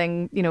with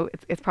something. You know,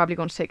 it's probably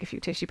going to take a few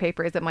tissue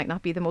papers. It might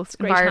not be the most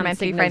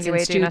environmentally friendly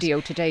way to do it.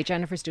 Studio today,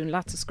 Jennifer's doing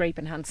lots of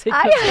scraping hand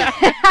signals.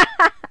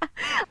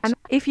 And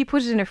if you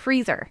put it in a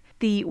freezer,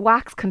 the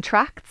wax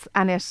contracts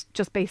and it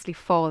just basically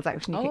falls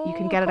out, and you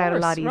can get it out a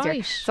lot easier.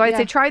 Right. So I'd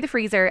say try the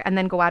freezer and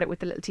then go at it with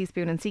the little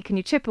teaspoon and see, can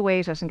you chip away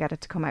at it and get it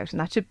to come out? And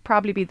that should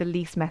probably be the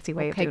least messy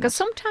way of doing it. Because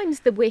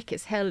sometimes the wick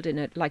is held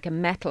in like a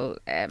metal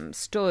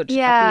stud at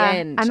Yeah, the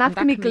end. and that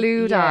can be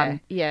glued on.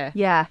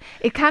 Yeah.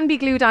 It can be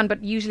glued on,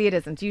 but usually it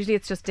isn't. Usually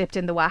it's just dipped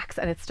in the wax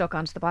and it's stuck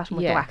onto the bottom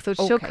with the wax. So it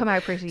should come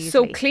out pretty easily.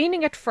 So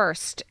cleaning it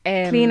first.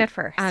 Clean it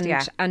first,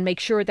 and make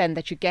sure then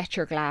that you get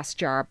your glass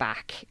jar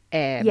back.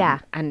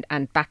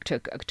 And back to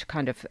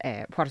kind of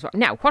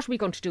now what are we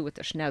going to do with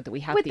it now that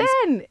we have these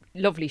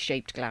lovely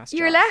shaped glass jars?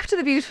 You're left with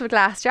a beautiful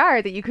glass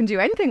jar that you can do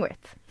anything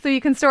with. So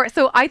you can store.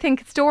 So I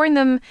think storing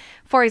them,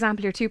 for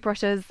example, your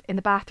toothbrushes in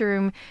the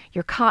bathroom,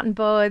 your cotton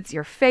buds,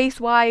 your face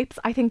wipes.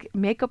 I think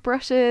makeup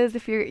brushes.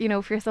 If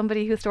you're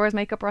somebody who stores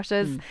makeup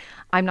brushes,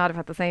 I'm not. I've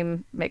had the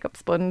same makeup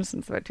sponge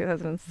since about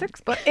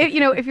 2006. But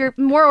if you're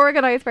a more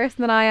organised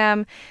person than I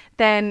am,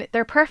 then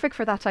they're perfect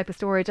for that type of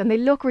storage, and they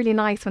look really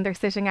nice when they're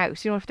sitting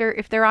out. You know,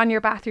 if they're on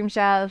your bathroom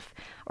shelf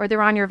or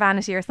they're on your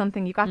vanity or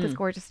something, you got this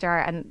gorgeous jar,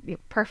 and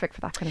perfect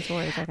for that kind of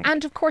storage, I think.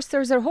 And of course,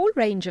 there's a whole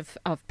range of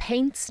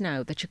paints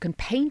now that you can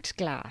paint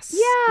glass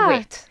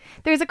with.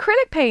 There's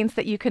acrylic paints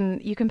that you can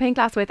paint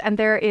glass with, and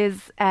there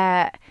is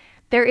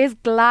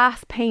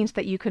glass paint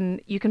that you can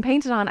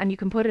paint it on, and you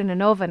can put it in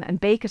an oven and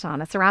bake it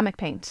on, a ceramic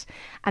paint,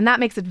 and that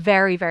makes it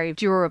very, very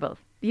durable.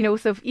 You know,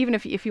 so even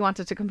if you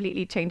wanted to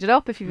completely change it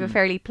up, if you have a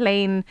fairly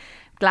plain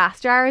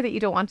glass jar that you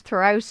don't want to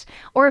throw out,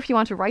 or if you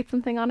want to write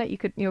something on it, you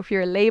could, if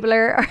you're a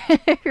labeler or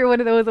if you're one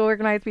of those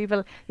organised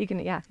people, you can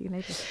label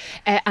it.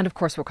 And of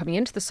course, we're coming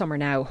into the summer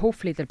now.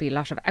 Hopefully there'll be a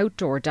lot of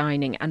outdoor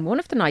dining, and one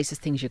of the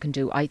nicest things you can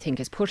do, I think,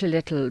 is put a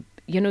little,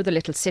 the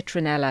little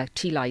citronella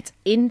tea lights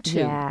into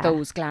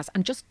those glass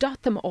and just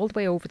dot them all the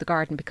way over the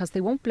garden, because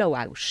they won't blow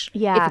out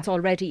if it's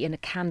already in a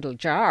candle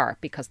jar,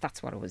 because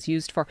that's what it was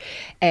used for.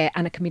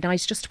 And it can be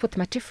nice just to put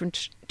them at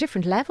different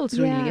levels,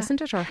 really,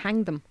 isn't it? Or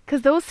hang them.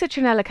 Because those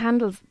citronella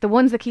candles, the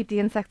ones that keep the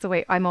insects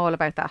away, I'm all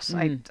about that.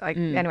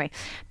 Anyway,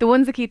 the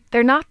ones that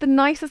they're not the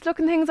nicest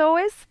looking things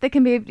always. They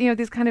can be,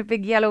 these kind of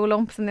big yellow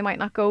lumps, and they might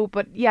not go.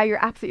 But yeah,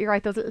 you're absolutely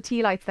right. Those little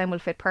tea lights then will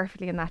fit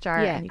perfectly in that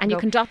jar. Yeah, and you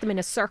can dot them in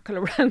a circle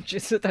around you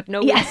so that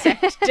no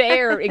insect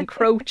dare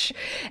encroach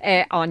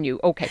on you.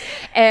 Okay.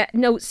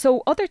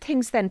 So other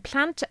things then,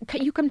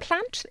 you can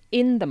plant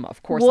in them,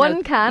 of course.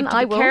 One can.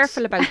 I won't. Be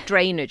careful about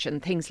drainage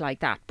and things like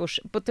that.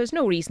 But there's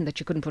no reason that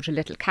you couldn't put a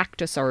little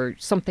cactus or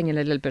something in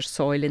a little bit of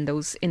soil in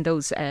those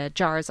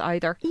jars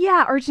either.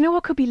 Yeah, or do you know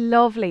what could be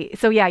lovely?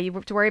 So yeah, you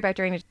have to worry about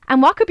drainage.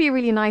 And what could be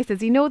really nice is,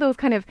 those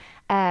kind of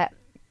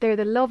they're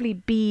the lovely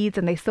beads,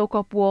 and they soak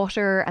up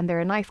water, and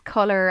they're a nice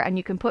colour, and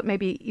you can put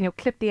maybe,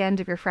 clip the end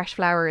of your fresh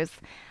flowers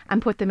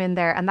and put them in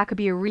there, and that could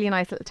be a really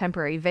nice little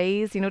temporary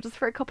vase, just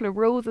for a couple of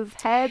roses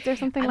heads or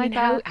something like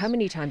that. How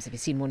many times have you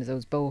seen one of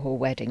those boho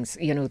weddings,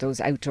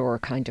 those outdoor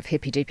kind of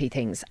hippy dippy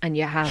things, and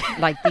you have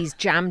like these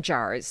jam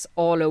jars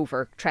all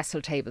over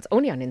trestle tables,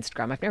 only on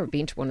Instagram. I've never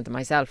been to one of them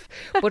myself,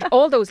 but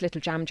all those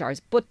little jam jars,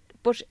 but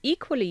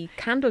equally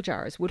candle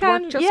jars would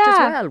work just as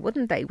well,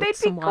 wouldn't they? They'd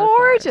be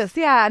gorgeous,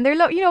 yeah. And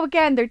they're,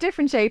 again, they're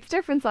different shapes,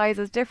 different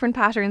sizes, different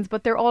patterns,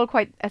 but they're all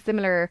quite a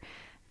similar,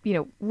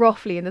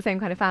 roughly in the same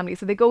kind of family.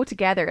 So they go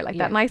together,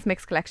 that nice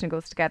mixed collection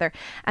goes together.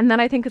 And then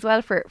I think as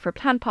well for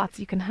plant pots,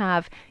 you can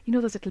have,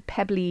 those little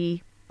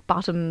pebbly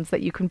bottoms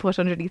that you can put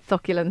underneath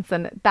succulents,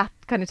 and that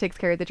kind of takes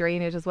care of the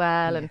drainage as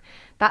well. And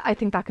that, I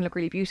think that can look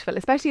really beautiful,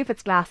 especially if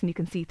it's glass and you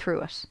can see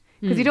through it.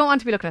 Because you don't want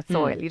to be looking at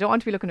soil, you don't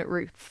want to be looking at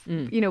roots,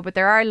 but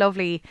there are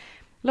lovely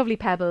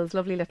pebbles,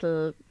 lovely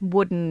little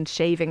wooden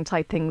shaving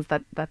type things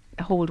that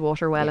hold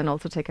water well and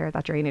also take care of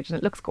that drainage, and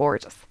it looks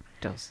gorgeous.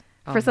 It does.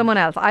 For someone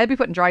else, I'll be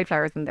putting dried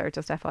flowers in there,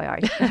 just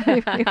FYI.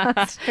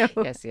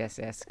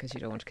 Yes, because you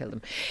don't want to kill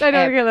them. I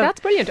don't kill them. That's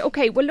brilliant.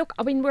 Okay, well look,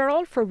 we're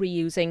all for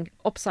reusing,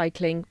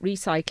 upcycling,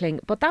 recycling,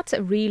 but that's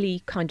a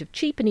really kind of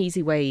cheap and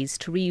easy ways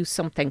to reuse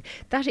something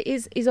that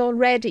is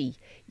already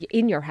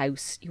in your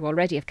house. You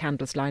already have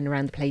candles lying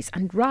around the place,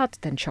 and rather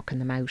than chucking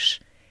them out,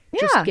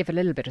 just give a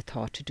little bit of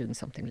thought to doing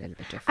something a little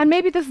bit different. And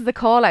maybe this is a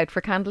call out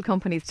for candle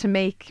companies to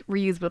make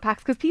reusable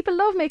packs, because people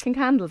love making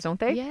candles, don't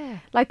they? Yeah.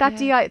 Like that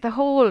the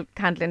whole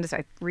candle industry,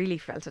 I really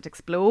felt it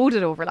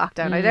exploded over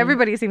lockdown.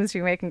 Everybody seems to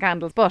be making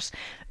candles, but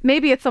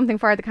maybe it's something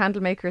for the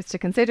candle makers to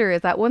consider,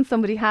 is that once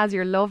somebody has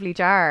your lovely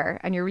jar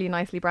and your really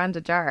nicely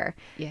branded jar,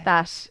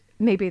 that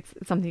maybe it's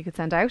something you could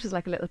send out as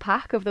like a little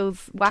pack of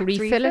those wax to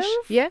refill refills.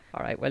 it. Yeah.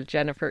 All right. Well,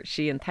 Jennifer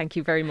Sheahan, thank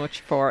you very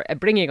much for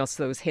bringing us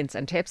those hints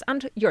and tips.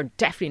 And you're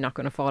definitely not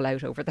going to fall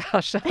out over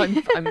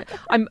that.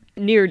 I'm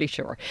nearly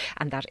sure.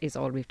 And that is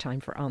all we've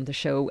time for on the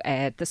show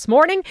this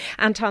morning.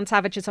 Anton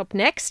Savage is up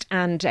next,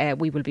 and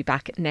we will be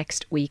back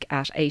next week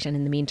at 8. And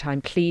in the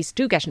meantime, please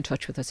do get in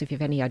touch with us if you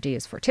have any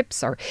ideas for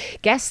tips or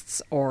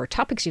guests or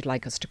topics you'd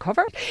like us to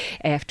cover.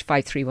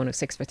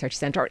 53106 for 30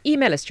 cent, or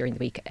email us during the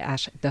week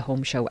at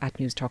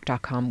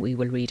thehomeshow@newstalk.com. We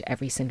will read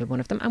every single one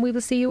of them, and we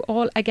will see you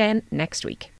all again next week.